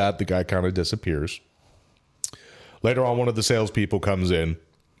fuck was that? The guy kind of disappears. Later on, one of the salespeople comes in,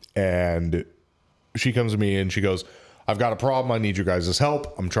 and she comes to me and she goes, I've got a problem. I need you guys'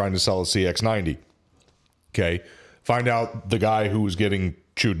 help. I'm trying to sell a CX-90. Okay. Find out the guy who was getting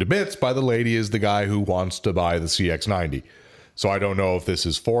chewed to bits by the lady is the guy who wants to buy the CX-90. So I don't know if this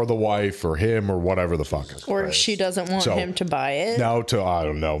is for the wife or him or whatever the fuck. Or she doesn't want him to buy it. I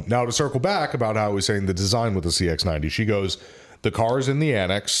don't know. Now to circle back about how I was saying the design with the CX-90, she goes, the car's in the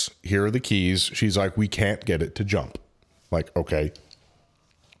annex. Here are the keys. She's like, we can't get it to jump. Like, okay.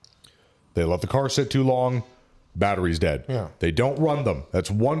 They let the car sit too long. Battery's dead. Yeah. They don't run them. That's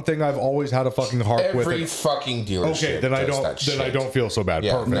one thing I've always had a fucking heart with. Every fucking dealership. Okay, then I don't. Then I don't feel so bad.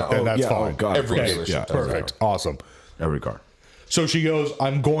 Yeah, Perfect. no. Then that's yeah, fine. oh God, Every of course. dealership Yeah, does Perfect. Awesome. every car. So she goes,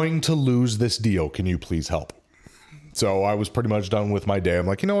 I'm going to lose this deal. Can you please help? So I was pretty much done with my day. I'm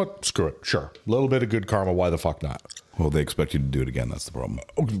like, you know what? Screw it. Sure. A little bit of good karma. Why the fuck not? Well, they expect you to do it again. That's the problem.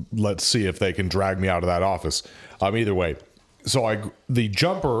 Let's see if they can drag me out of that office. Either way. So the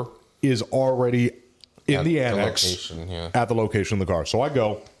jumper is already in At the the annex location, yeah. at the location of the car. So I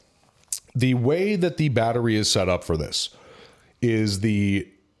go. The way that the battery is set up for this is it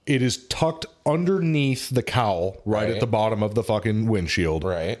is tucked underneath the cowl right at the bottom of the fucking windshield.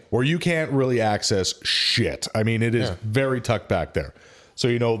 Right. Where you can't really access shit. I mean, it is very tucked back there. So,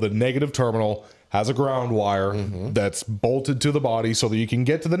 the negative terminal has a ground wire that's bolted to the body so that you can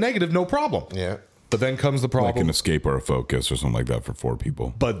get to the negative, no problem. Yeah. But then comes the problem. Like an Escape or a Focus or something like that for 4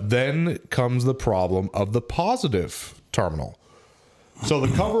 people. But then comes the problem of the positive terminal. So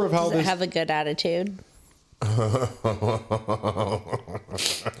the cover of how Does it this have a good attitude?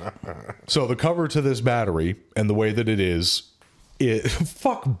 So the cover to this battery and the way that it is,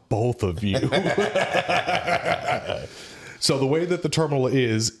 fuck both of you. So the way that the terminal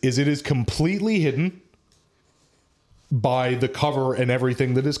is it is completely hidden by the cover and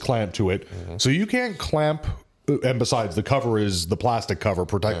everything that is clamped to it. So you can't clamp, and besides, the cover is the plastic cover,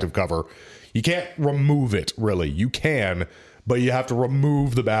 protective cover. You can't remove it, really. You can, but you have to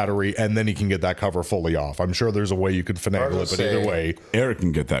remove the battery, and then you can get that cover fully off. I'm sure there's a way you could finagle it, but either way. Eric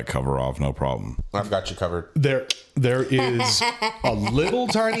can get that cover off, no problem. I've got you covered. There is a little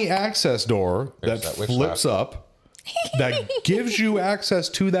tiny access door that that witch flips up that gives you access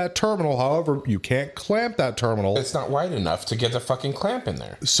to that terminal. However, you can't clamp that terminal. It's not wide enough to get the fucking clamp in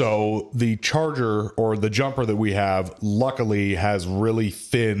there. So the charger or the jumper that we have, luckily, has really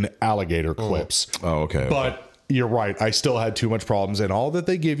thin alligator clips. Oh, okay. But you're right. I still had too much problems. And all that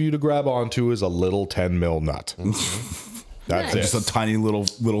they give you to grab onto is a little 10 mil nut. That's just it. a tiny little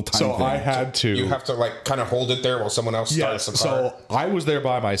tiny So thing. I had to. You have to kind of hold it there while someone else starts the car. So I was there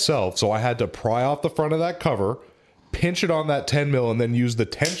by myself, so I had to pry off the front of that cover, pinch it on that 10 mil, and then use the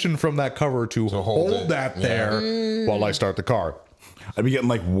tension from that cover to hold that there while I start the car. I'd be getting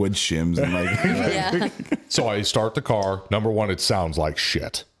like wood shims and like. Yeah. So I start the car. Number one, it sounds like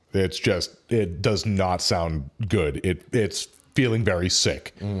shit. It's just, it does not sound good. It's feeling very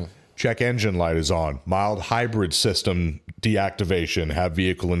sick. Check engine light is on. Mild hybrid system deactivation. Have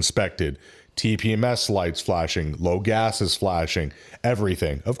vehicle inspected. TPMS lights flashing. Low gas is flashing.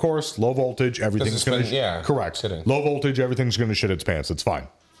 Everything. Of course, low voltage. Everything's going to... Correct. Sitting. Low voltage. Everything's going to shit its pants. It's fine.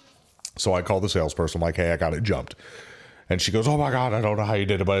 So I call the salesperson. I'm like, hey, I got it jumped. And she goes, oh my God, I don't know how you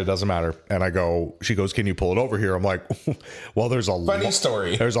did it, but it doesn't matter. And she goes, can you pull it over here? I'm like, well, there's a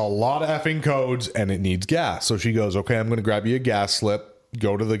story. There's a lot of effing codes and it needs gas. So she goes, okay, I'm going to grab you a gas slip.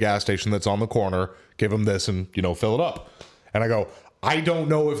 go to the gas station that's on the corner, give them this and, fill it up. And I go, I don't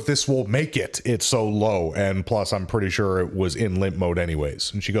know if this will make it. It's so low. And plus, I'm pretty sure it was in limp mode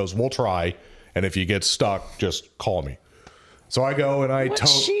anyways. And she goes, we'll try. And if you get stuck, just call me. So I go and I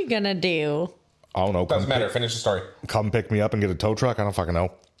What's she gonna do? I don't know. Doesn't matter. Finish the story. Come pick me up and get a tow truck. I don't fucking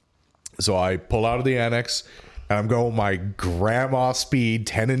know. So I pull out of the annex and I'm going my grandma speed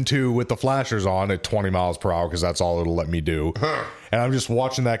 10 and 2 with the flashers on at 20 miles per hour because that's all it'll let me do. And I'm just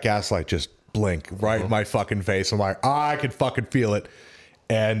watching that gas light just blink right in my fucking face. I'm like, I could fucking feel it.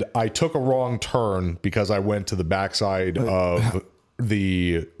 And I took a wrong turn because I went to the backside of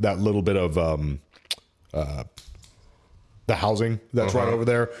that little bit of the housing that's right over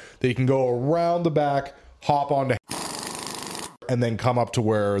there. That you can go around the back, hop onto, and then come up to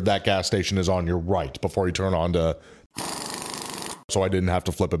where that gas station is on your right before you turn on to. So I didn't have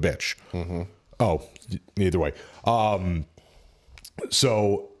to flip a bitch. Oh, either way.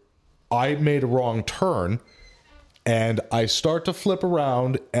 So I made a wrong turn and I start to flip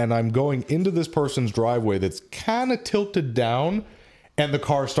around and I'm going into this person's driveway that's kind of tilted down and the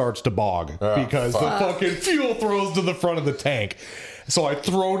car starts to bog because the fucking fuel throws to the front of the tank. So I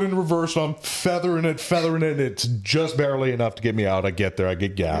throw it in reverse and I'm feathering it. It's just barely enough to get me out. I get there, I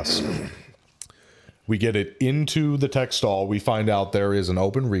get gas. We get it into the tech stall. We find out there is an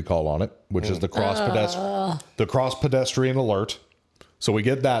open recall on it, which is the cross pedestrian alert. So we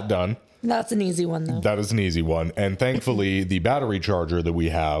get that done. That's an easy one, though. That is an easy one. And thankfully, the battery charger that we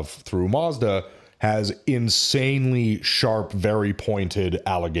have through Mazda has insanely sharp, very pointed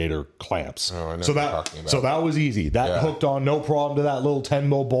alligator clamps. Oh, I know so what you're talking about. so that was easy. That hooked on no problem to that little 10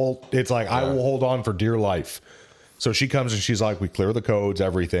 mil bolt. It's like, I will hold on for dear life. So she comes and she's like, we clear the codes,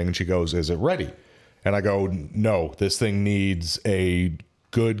 everything. And she goes, is it ready? And I go, no, this thing needs a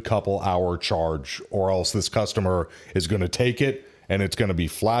good couple hour charge or else this customer is going to take it and it's going to be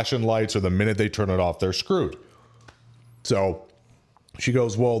flashing lights or the minute they turn it off, they're screwed. So she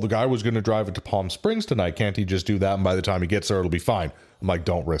goes, well, the guy was going to drive it to Palm Springs tonight. Can't he just do that? And by the time he gets there, it'll be fine. I'm like,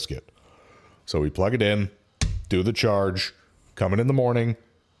 don't risk it. So we plug it in, do the charge, come in the morning,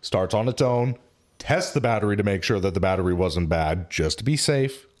 starts on its own, test the battery to make sure that the battery wasn't bad, just to be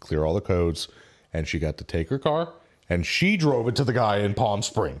safe, clear all the codes. And she got to take her car and she drove it to the guy in Palm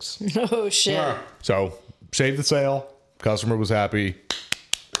Springs. Oh, shit. So saved the sale. Customer was happy.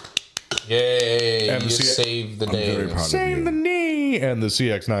 Yay. And You saved the day. very proud of Save you. the knee. And the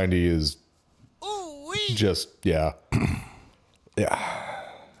CX-90 is just, yeah.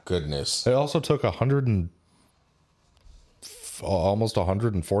 Goodness. It also took almost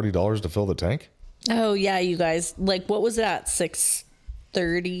 $140 to fill the tank. Oh, yeah, you guys. Like, what was that?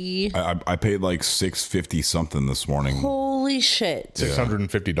 $630? I paid like $650 something this morning. Holy shit.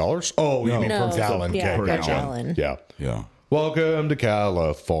 $650? Oh, you mean No, per gallon. yeah, Okay, per gotcha. gallon. Yeah. Yeah. Welcome to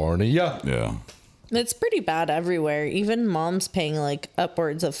California. Yeah. It's pretty bad everywhere. Even mom's paying like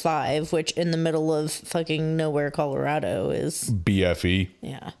upwards of $5, which in the middle of fucking nowhere, Colorado is. BFE.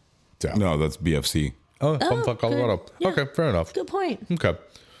 Yeah. Yeah. No, that's BFC. Oh, bumfuck Colorado. good. Yeah. Okay, fair enough. Good point. Okay.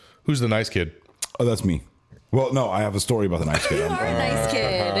 Who's the nice kid? Oh, that's me. Well, no, I have a story about the nice kid. You are a nice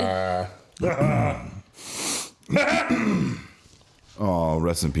kid. Oh,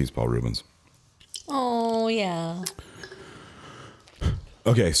 rest in peace, Paul Rubens. Oh, yeah.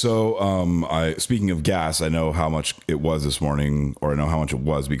 Okay, so speaking of gas, I know how much it was this morning, or I know how much it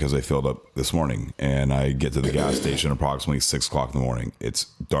was because I filled up this morning, and I get to the gas station approximately 6 o'clock in the morning. It's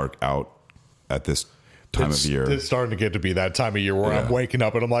dark out at this time of year. It's starting to get to be that time of year where I'm waking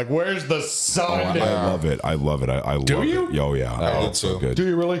up and I'm like, where's the sun? I love it. I love it. I love you? it. Oh, yeah. It's so good. Do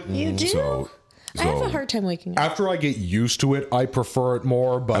you really? You do? So I have a hard time waking up. After I get used to it, I prefer it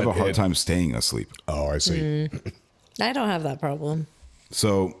more, but I have a hard time staying asleep. Oh, I see. I don't have that problem.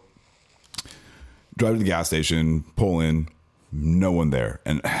 So drive to the gas station, pull in, no one there.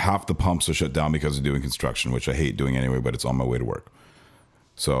 And half the pumps are shut down because of doing construction, which I hate doing anyway, but it's on my way to work.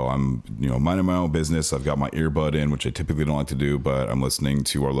 So I'm, minding my own business. I've got my earbud in, which I typically don't like to do, but I'm listening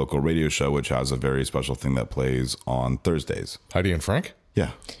to our local radio show, which has a very special thing that plays on Thursdays. Heidi and Frank?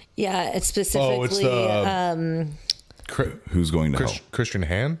 Yeah. Yeah, it's specifically. Oh, it's the Who's going to help? Christian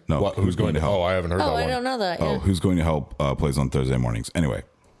Han? No, What, who's going to help? Oh, I haven't heard that Oh, one. I don't know that. Oh, Yeah. Who's going to help plays on Thursday mornings. Anyway,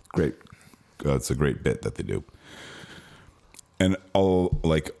 great. It's a great bit that they do. And all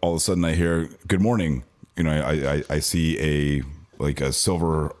of a sudden I hear, good morning. I see a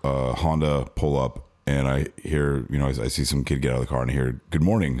silver Honda pull up, and I hear, I see some kid get out of the car, and I hear, good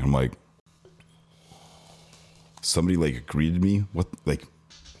morning. I'm like, somebody greeted me? What,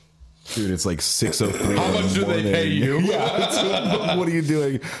 Dude, it's 6:03. How much do they pay you? Yeah. What are you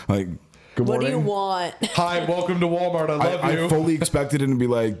doing? Good Good What morning. do you want? Hi, welcome to Walmart. I love you. I fully expected him to be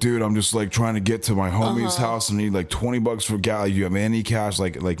like, dude, I'm just like trying to get to my homie's house and need like $20 for gas. You have any cash?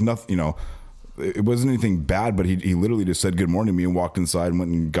 Like nothing, you know. It wasn't anything bad, but he literally just said good morning to me and walked inside and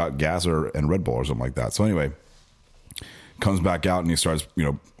went and got gas and Red Bull or something like that. So anyway, comes back out and he starts, you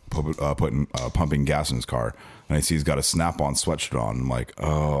know, pumping gas in his car, and I see he's got a Snap-on sweatshirt on. I'm like,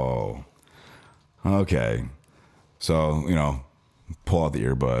 oh, okay. So, you know, pull out the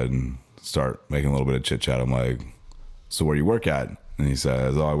earbud and start making a little bit of chit chat. I'm like, so where do you work at? And he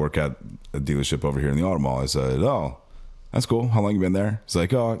says, oh, I work at a dealership over here in the auto mall. I said, oh, that's cool. How long you been there? He's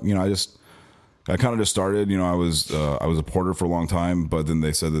like, oh, you know, I kind of just started, you know, I was a porter for a long time, but then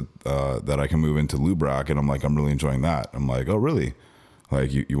they said that I can move into Lubrac, and I'm like, I'm really enjoying that. I'm like, oh, really?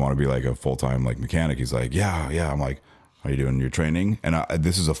 Like, you want to be like a full-time like mechanic? He's like, yeah. I'm like, are you doing your training? And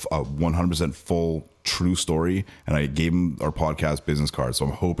this is a 100% full true story, and I gave him our podcast business card, so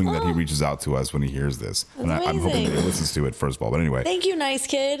I'm hoping that he reaches out to us when he hears this, and I'm hoping that he listens to it first of all. But anyway, Thank you, nice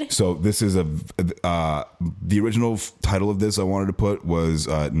kid. so this is the original title of this I wanted to put was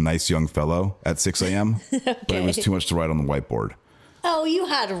Nice Young Fellow at 6 a.m. But it was too much to write on the whiteboard. Oh, you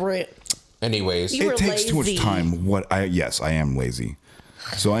had a Anyways, You were It takes too much lazy. time. Yes, I am lazy.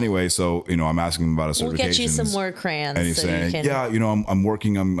 So anyway, you know, I'm asking him about a certification. We'll get you some more crayons. And he's so you saying, can... yeah, you know, I'm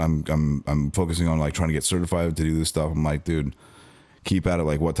working. I'm focusing on like trying to get certified to do this stuff. I'm like, dude, keep at it.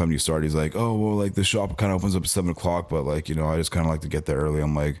 Like, what time do you start? He's like, oh, well, like the shop kind of opens up at 7 o'clock, but like, you know, I just kind of like to get there early.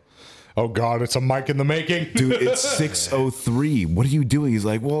 I'm like, Oh God, it's a mic in the making. dude, it's 6:03. What are you doing? He's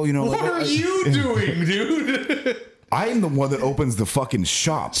like, well, you know, What are you doing, dude? I'm the one that opens the fucking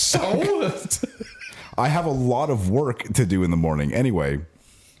shop. So I have a lot of work to do in the morning anyway.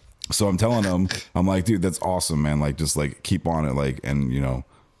 So I'm telling him, I'm like, dude, that's awesome, man. Like, just like keep on it. Like, and you know,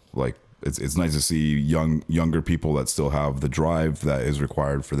 like it's nice to see younger people that still have the drive that is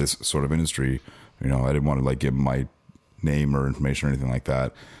required for this sort of industry. You know, I didn't want to like give him my name or information or anything like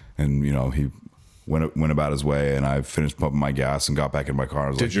that. And you know, he went about his way, and I finished pumping my gas and got back in my car. I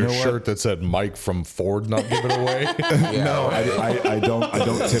was did like, your you know shirt that said Mike from Ford not give it away? No, I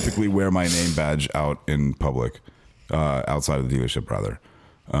don't typically wear my name badge out in public, outside of the dealership rather.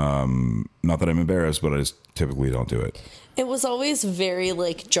 Not that I'm embarrassed, but I just typically don't do it. It was always very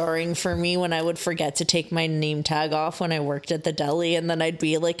like jarring for me when I would forget to take my name tag off when I worked at the deli, and then I'd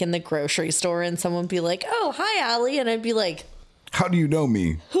be like in the grocery store and someone would be like, oh, hi, Allie. And I'd be like, How do you know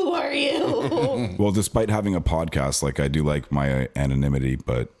me? who are you? Well, despite having a podcast, like I do like my anonymity,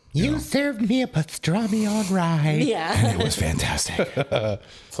 but You served me a pastrami on rye. Yeah. it was fantastic.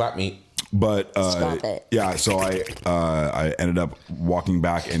 flat meat. But Stop it. yeah, so I ended up walking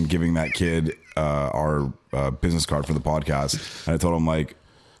back and giving that kid our business card for the podcast, and I told him like,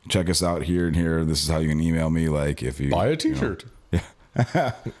 check us out here and here. This is how you can email me. Like if you Buy a T-shirt.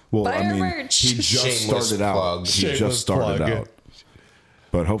 well, Buy I our mean, merch. he just Shameless started out. plug. He Shameless just started plug. out.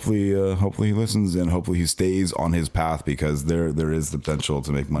 But hopefully he listens, and hopefully he stays on his path, because there is the potential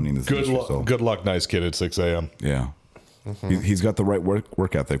to make money in this Good industry. luck, So, good luck, nice kid at 6 a.m. yeah, he's got the right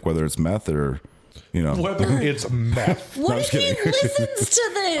work ethic, whether it's meth or, you know. Whether it's meth. What if he listens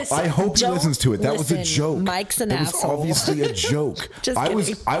to this? I hope he Don't listens to it. That was a listen. joke. Mike's an it was asshole. obviously a joke. Just I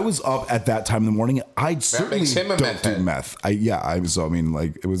kidding. was up at that time in the morning. I certainly makes him a don't meth do head. meth. I mean,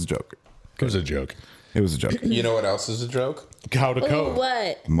 like, it was a joke. It was a joke. It was a joke. You know what else is a joke? How to Ooh, code.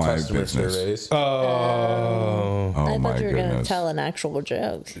 what? My Customer business. surveys. Oh I my thought you were going goodness. to tell an actual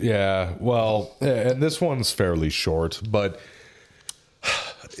joke. Yeah, well, and this one's fairly short, but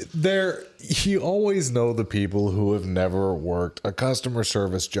you always know the people who have never worked a customer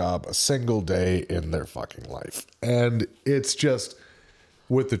service job a single day in their fucking life. And it's just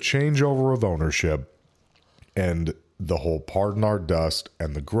with the changeover of ownership and the whole pardon our dust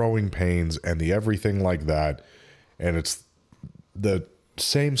and the growing pains and the everything like that, and it's the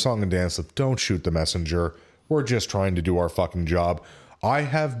same song and dance of don't shoot the messenger. We're just trying to do our fucking job. I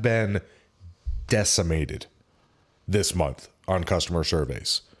have been decimated this month on customer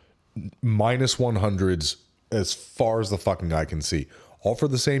surveys. Minus 100s as far as the fucking eye can see. All for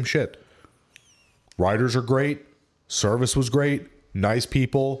the same shit. Riders are great. Service was great. Nice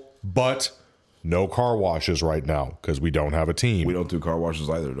people. But no car washes right now because we don't have a team. We don't do car washes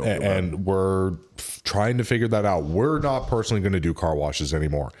either. Don't feel bad. And we're trying to figure that out. We're not personally going to do car washes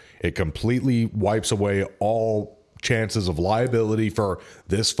anymore. It completely wipes away all chances of liability for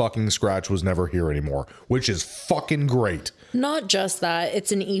this fucking scratch was never here anymore, which is fucking great. Not just that,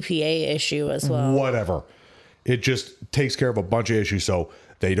 it's an EPA issue as well. Whatever. It just takes care of a bunch of issues. So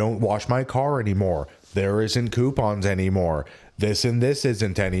they don't wash my car anymore. There isn't coupons anymore. This and this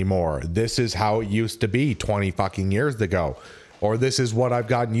isn't anymore. This is how it used to be 20 fucking years ago. or this is what I've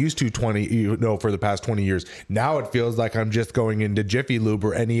gotten used to for the past 20 years. Now it feels like I'm just going into Jiffy Lube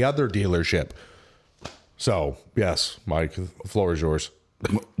or any other dealership. So, yes, Mike, the floor is yours.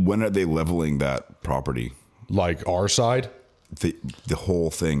 When are they leveling that property? Like our side? The whole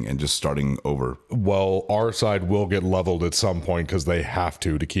thing and just starting over. Well, our side will get leveled at some point because they have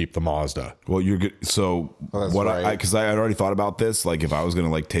to keep the Mazda. Well, you're good. So what right. because I had already thought about this. Like if I was going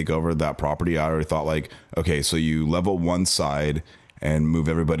to like take over that property, I already thought like, okay, so you level one side and move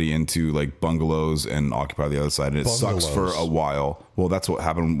everybody into like bungalows and occupy the other side. And it sucks for a while. Well, that's what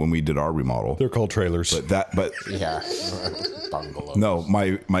happened when we did our remodel. They're called trailers. But Yeah. Bungalow. no,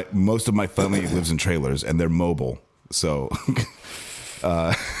 my most of my family lives in trailers and they're mobile. So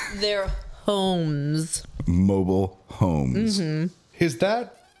They're homes. mobile homes. Is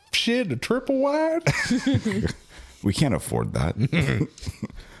that shit a triple wide? We can't afford that.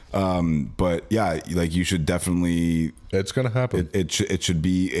 But yeah, like you should definitely. It's gonna happen. It should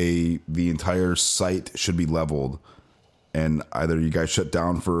be the entire site should be leveled, and either you guys shut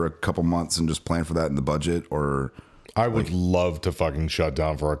down for a couple months and just plan for that in the budget, or I would love to fucking shut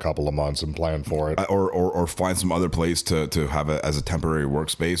down for a couple of months and plan for it. or find some other place to have it as a temporary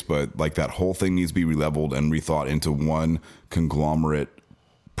workspace. But like that whole thing needs to be releveled and rethought into one conglomerate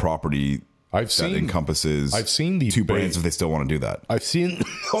property. I've seen the two brands if they still want to do that. I've seen.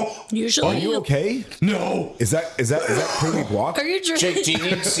 Usually, Are you okay? No. Is that pretty block? Are you drinking? Jake, do you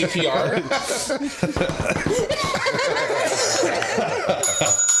need CPR?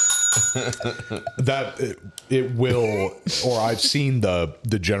 That it will, or I've seen the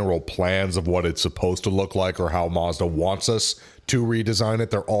general plans of what it's supposed to look like or how Mazda wants us to redesign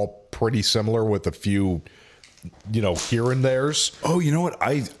it. They're all pretty similar with a few, here and there's. Oh, you know what?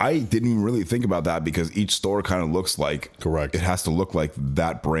 I didn't even really think about that because each store kind of looks like Correct. It has to look like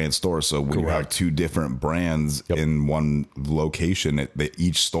that brand store. So when you have two different brands in one location,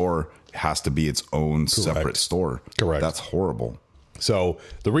 each store has to be its own separate store. Correct. That's horrible. So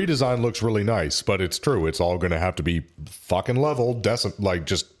the redesign looks really nice, but it's true. It's all going to have to be fucking leveled, like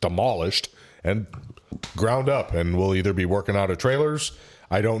just demolished and ground up. And we'll either be working out of trailers.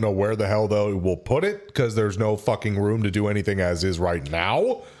 I don't know where the hell, though, we'll put it because there's no fucking room to do anything as is right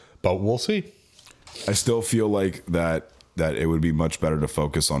now. But we'll see. I still feel like that it would be much better to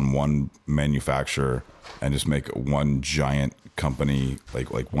focus on one manufacturer and just make one giant company,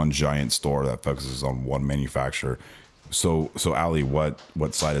 like one giant store that focuses on one manufacturer. So Ali, what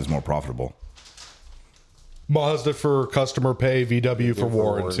side is more profitable? Mazda for customer pay, VW for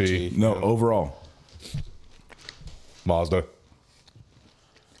warranty. No, overall. Mazda.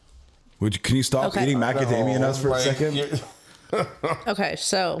 Can you stop eating macadamia nuts for a second? Okay,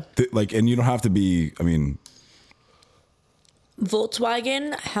 so And you don't have to be. I mean,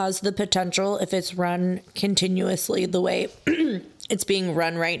 Volkswagen has the potential, if it's run continuously the way it's being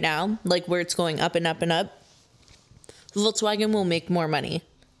run right now, like where it's going up and up and up, Volkswagen will make more money.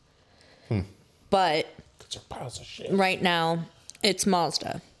 But right now, it's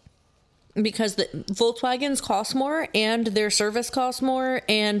Mazda. Because the Volkswagens cost more, and their service costs more,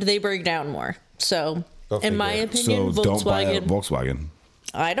 and they break down more. So, in my opinion, so don't buy a Volkswagen... Volkswagen.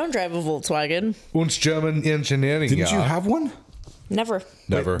 I don't drive a Volkswagen. Uns German engineering. Didn't you have one? Never.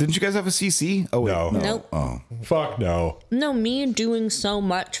 Never. Wait, didn't you guys have a CC? Oh, wait, No. Nope. Oh. Fuck no. No, me doing so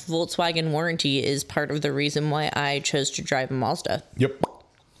much Volkswagen warranty is part of the reason why I chose to drive a Mazda. Yep.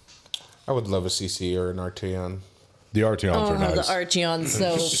 I would love a CC or an Arteon. The Arteons Oh, are nice. the Arteon's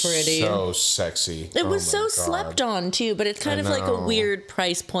so pretty. So sexy. It was Oh my so God. slept on too, but it's kind of like a know. weird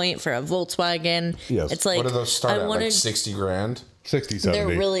price point for a Volkswagen. Yes. It's like What do those start I at? wanted, Like 60 grand? 60, 70.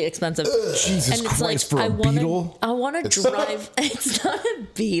 they're really expensive. Jesus and it's Christ, like for a I want Beetle? I want to drive. It's not a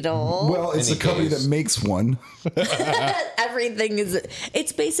Beetle. Well, it's Any a company case. that makes one. Everything is.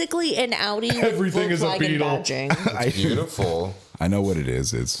 It's basically an Audi with Everything is a Volkswagen Beetle. badging. Beautiful. I know what it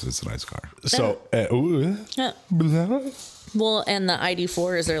is. It's a nice car. So, Yeah. Well, and the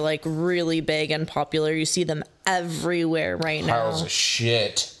ID4s are like really big and popular. You see them everywhere right now. Piles of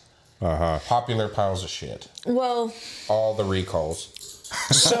shit. Popular piles of shit. Well, All the recalls.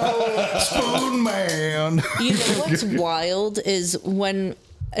 Spoon Man. you know what's wild is when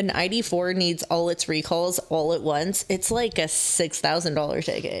an ID4 needs all its recalls all at once, it's like a $6,000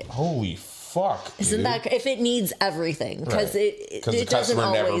 ticket. Holy fuck. Isn't dude. that if it needs everything? Because Right. it 'Cause the doesn't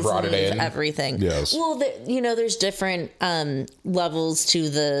customer never always brought it need in. everything. Yes. Well, there's different levels to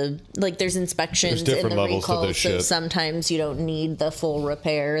the there's inspections There's different and the levels to recalls. this So shit. sometimes you don't need the full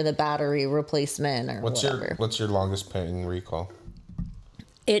repair, the battery replacement, or whatever. What's your longest paying recall?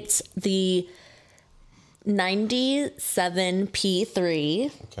 It's the 97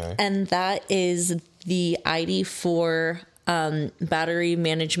 P3, Okay. and that is the ID4 battery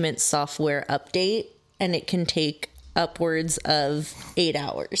management software update, and it can take upwards of 8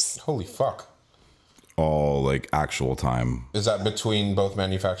 hours. Holy fuck. All like actual time. Is that between both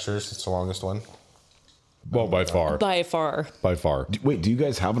manufacturers? It's the longest one? Well, by far. By far. By far. Wait, do you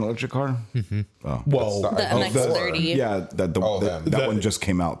guys have an electric car? Well, The MX-30. Yeah, that one just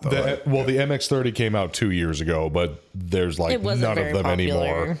came out though. Right? Well, the MX-30 came out 2 years ago, but there's like It wasn't none of very them popular.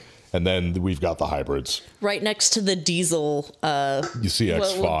 anymore. And then we've got the hybrids. Right next to the diesel. You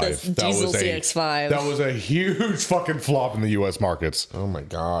CX-5. The diesel CX-5. That was a huge fucking flop in the U.S. markets. Oh my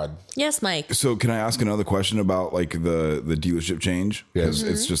God. Yes, Mike. So can I ask another question about like the dealership change? Because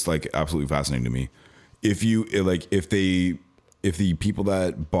Mm-hmm. it's just like absolutely fascinating to me. If you like, if the people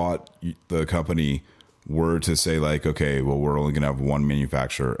that bought the company were to say like, okay, well, we're only going to have one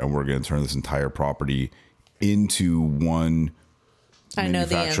manufacturer and we're going to turn this entire property into one I know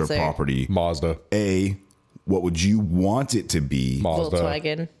the manufacturer answer. property. Mazda. A, what would you want it to be? Mazda.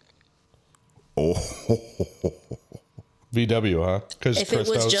 Volkswagen. Oh, VW, huh? Because If it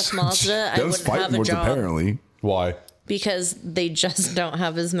was just Mazda, I those wouldn't fighting have a words job apparently. Why? because they just don't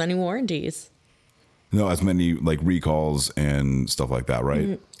have as many warranties. No, as many like recalls and stuff like that,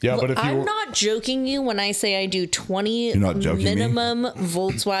 right? Yeah, but if you I'm were, not joking you when I say I do 20 You're not joking me? minimum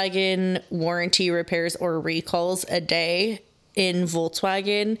Volkswagen warranty repairs or recalls a day in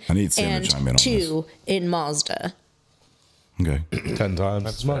Volkswagen. I need Sam to chime in on and this. 2 in Mazda. Okay. 10 times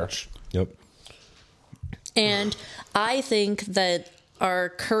as fair. much. Yep. And I think that our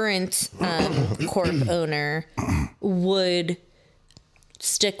current corp owner would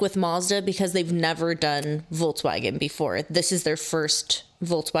stick with Mazda because they've never done Volkswagen before. This is their first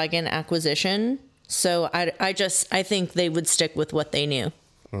Volkswagen acquisition. So I think they would stick with what they knew.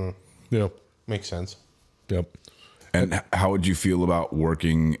 Yep. Makes sense. Yep. And how would you feel about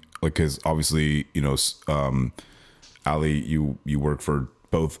working? Like, because obviously, you know, Ali, you work for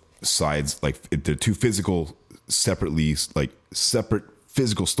both sides. Like, they're two physical, separately, like separate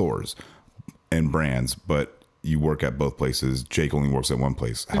physical stores and brands, but you work at both places. Jake only works at one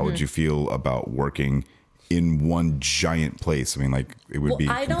place. How would you feel about working in one giant place? I mean, like, it would be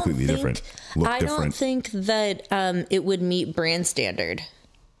completely different. I don't think that it would meet brand standard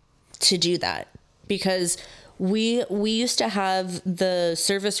to do that, because we used to have the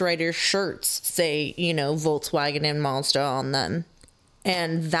service writer shirts say, you know, Volkswagen and Mazda on them.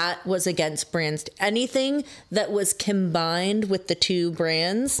 And that was against brands. Anything that was combined with the two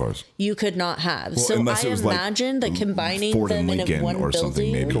brands, you could not have. Well, so unless I it was like imagine that combining Ford them and in Lincoln one or building,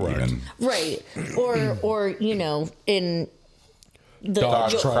 something, maybe. Even. right? Or you know, in the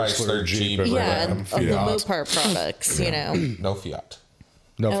Dodge, Chrysler, Jeep, yeah, Ram, of the Fiat. Mopar products, you know. No Fiat.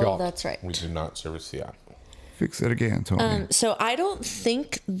 No Oh, Fiat. that's right. We do not service Fiat. Fix it again, Tony. So I don't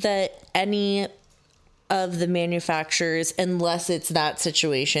think that any of the manufacturers, unless it's that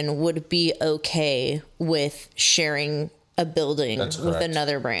situation, would be okay with sharing a building That's with correct.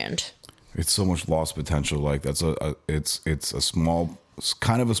 another brand. It's so much lost potential. Like, that's it's a small, it's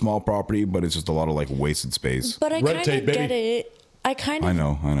kind of a small property, but it's just a lot of like wasted space. But I Red kind tape, of get baby. it. I kind of. I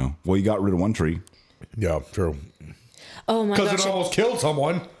know. Well, you got rid of one tree. Yeah, true. Oh my Because gosh. it almost killed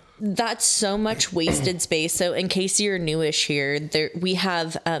someone. That's so much wasted space. So in case you're newish here, we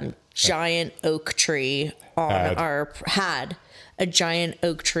have giant oak tree on had a giant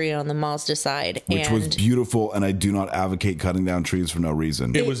oak tree on the Mazda side, Which and was beautiful, and I do not advocate cutting down trees for no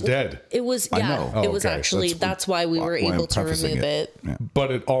reason. It was dead. it was I know. it was okay. actually that's why we were why I'm able to prefacing remove it. Yeah.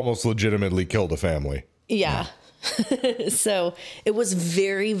 But it almost legitimately killed a family. Yeah. So it was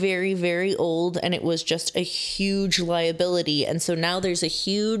very, very, very old, and it was just a huge liability. And so now there's a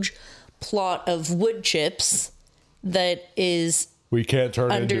huge plot of wood chips that is We can't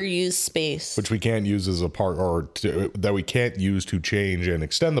turn into, underused space. which we can't use as a park, or that we can't use to change and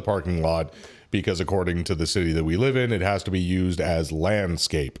extend the parking lot, because according to the city that we live in, it has to be used as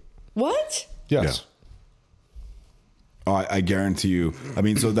landscape. What? Yes. Oh, I guarantee you. I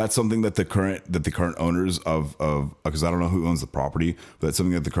mean, so that's something that the current owners of because I don't know who owns the property, but that's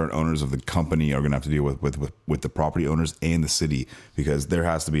something that the current owners of the company are going to have to deal with the property owners and the city, because there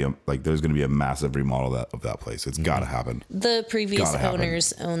has to be there's going to be a massive remodel of that place. It's got to happen. The previous Gotta happen.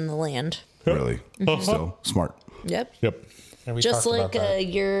 owners own the land. Really. So smart. Yep. Yep. And we Just talked like about that.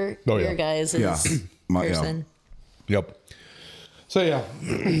 your yeah. guys' Yeah. Yeah. person. Yep. So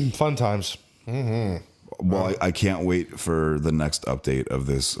yeah, fun times. Well, I can't wait for the next update of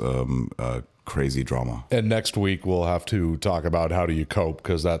this crazy drama. And next week we'll have to talk about how do you cope,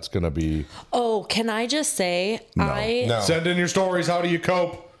 because that's going to be. Oh, can I just say No. I No. Send in your stories. How do you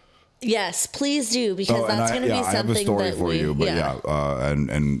cope? Yes, please do, because that's going to be I have a something story that for you, but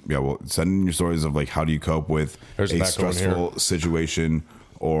well, send in your stories of like how do you cope with There's a an echo in stressful situation,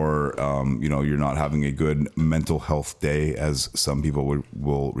 or you're not having a good mental health day, as some people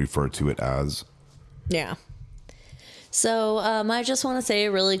will refer to it as. Yeah. So I just want to say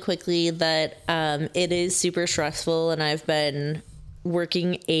really quickly that it is super stressful, and I've been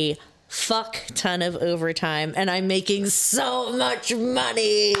working a fuck ton of overtime, and I'm making so much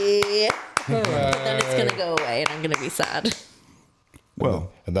money. But then it's going to go away, and I'm going to be sad.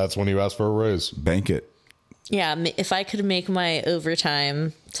 Well, And that's when you ask for a raise. bank it. Yeah, if I could make my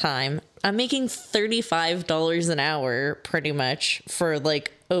overtime time, I'm making $35 an hour pretty much for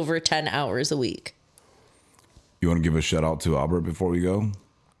like over 10 hours a week. You want to give a shout out to Albert before we go?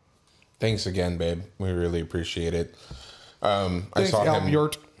 Thanks again, babe. We really appreciate it. I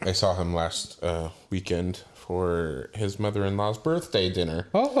Albert. saw him last weekend for his mother-in-law's birthday dinner.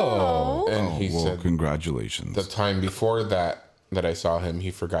 Oh. And he Well, said congratulations. the time before that I saw him,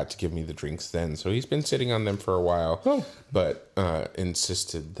 he forgot to give me the drinks then. So he's been sitting on them for a while, but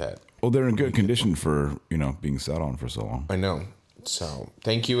insisted that. Well, they're in good condition for, being sat on for so long. I know. So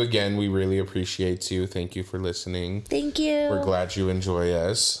thank you again. We really appreciate you. Thank you for listening. Thank you. We're glad you enjoy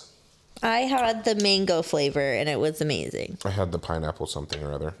us. I had the mango flavor, and it was amazing. I had the pineapple something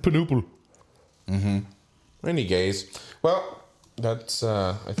or other. Panoopal. Any gays. Well, that's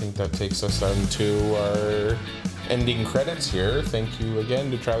I think that takes us on to our ending credits here. Thank you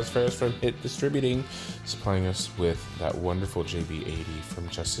again to Travis Ferris from Hit Distributing, supplying us with that wonderful JB80 from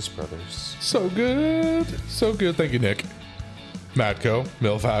Justice Brothers. So good. So good. Thank you, Nick. Matco,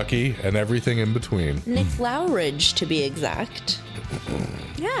 Milwaukee, and everything in between. Nick Lowridge, to be exact.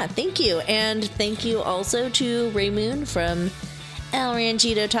 Yeah, thank you. And thank you also to Ray Moon from El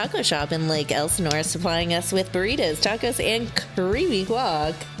Ranchito Taco Shop in Lake Elsinore, supplying us with burritos, tacos, and creamy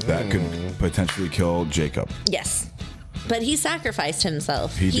guac. That could potentially kill Jacob. Yes. But he sacrificed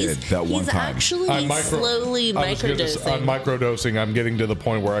himself. He did, that one time. He's actually slowly microdosing. I'm microdosing. I'm getting to the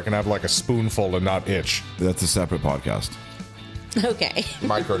point where I can have like a spoonful and not itch. That's a separate podcast. Okay.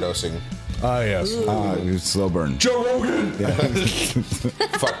 Microdosing. Ah, yes. Slow burn. Joe Rogan.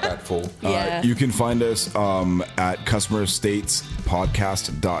 Fuck that fool. Yeah. You can find us at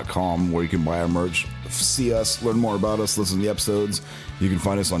customerstatespodcast.com, where you can buy our merch, see us, learn more about us, listen to the episodes. You can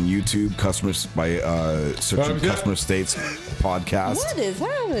find us on YouTube, by searching Customer States Podcast. What is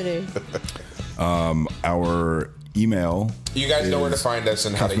happening? Our email. You guys know where to find us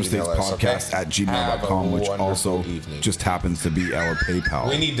and how to email us. Podcast at gmail.com, which also just happens to be our PayPal.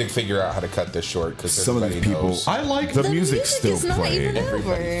 We need to figure out how to cut this short because some of these people. knows. I like the music still is not playing. even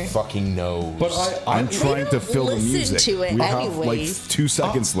Everybody over. fucking knows. But I'm trying to don't fill the listen music. to it We have anyways. like 2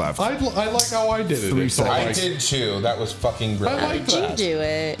 seconds left. I like how I did it. 3 It's all seconds. I like- did too. That was fucking I brilliant. like Did you that. do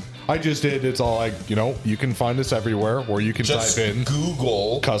it? I just did. It's all like, you can find us everywhere, or you can Just type in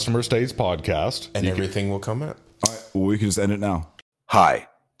Google Customer States Podcast. and You can- everything will come up. All right, well, we can just end it now. Hi,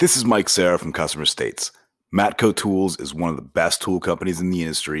 this is Mike Serra from Customer States. Matco Tools is one of the best tool companies in the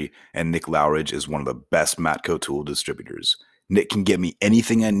industry, and Nick Lowridge is one of the best Matco tool distributors. Nick can get me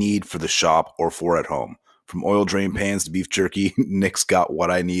anything I need for the shop or for at home. From oil drain pans to beef jerky, Nick's got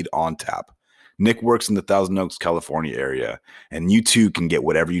what I need on tap. Nick works in the Thousand Oaks, California area, and you too can get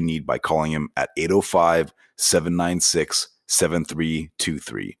whatever you need by calling him at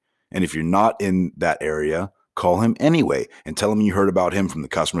 805-796-7323. And if you're not in that area, call him anyway and tell him you heard about him from the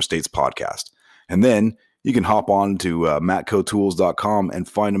Customer States Podcast. And then you can hop on to matcotools.com and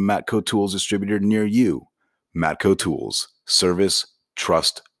find a Matco Tools distributor near you. Matco Tools. Service,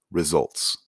 trust, results.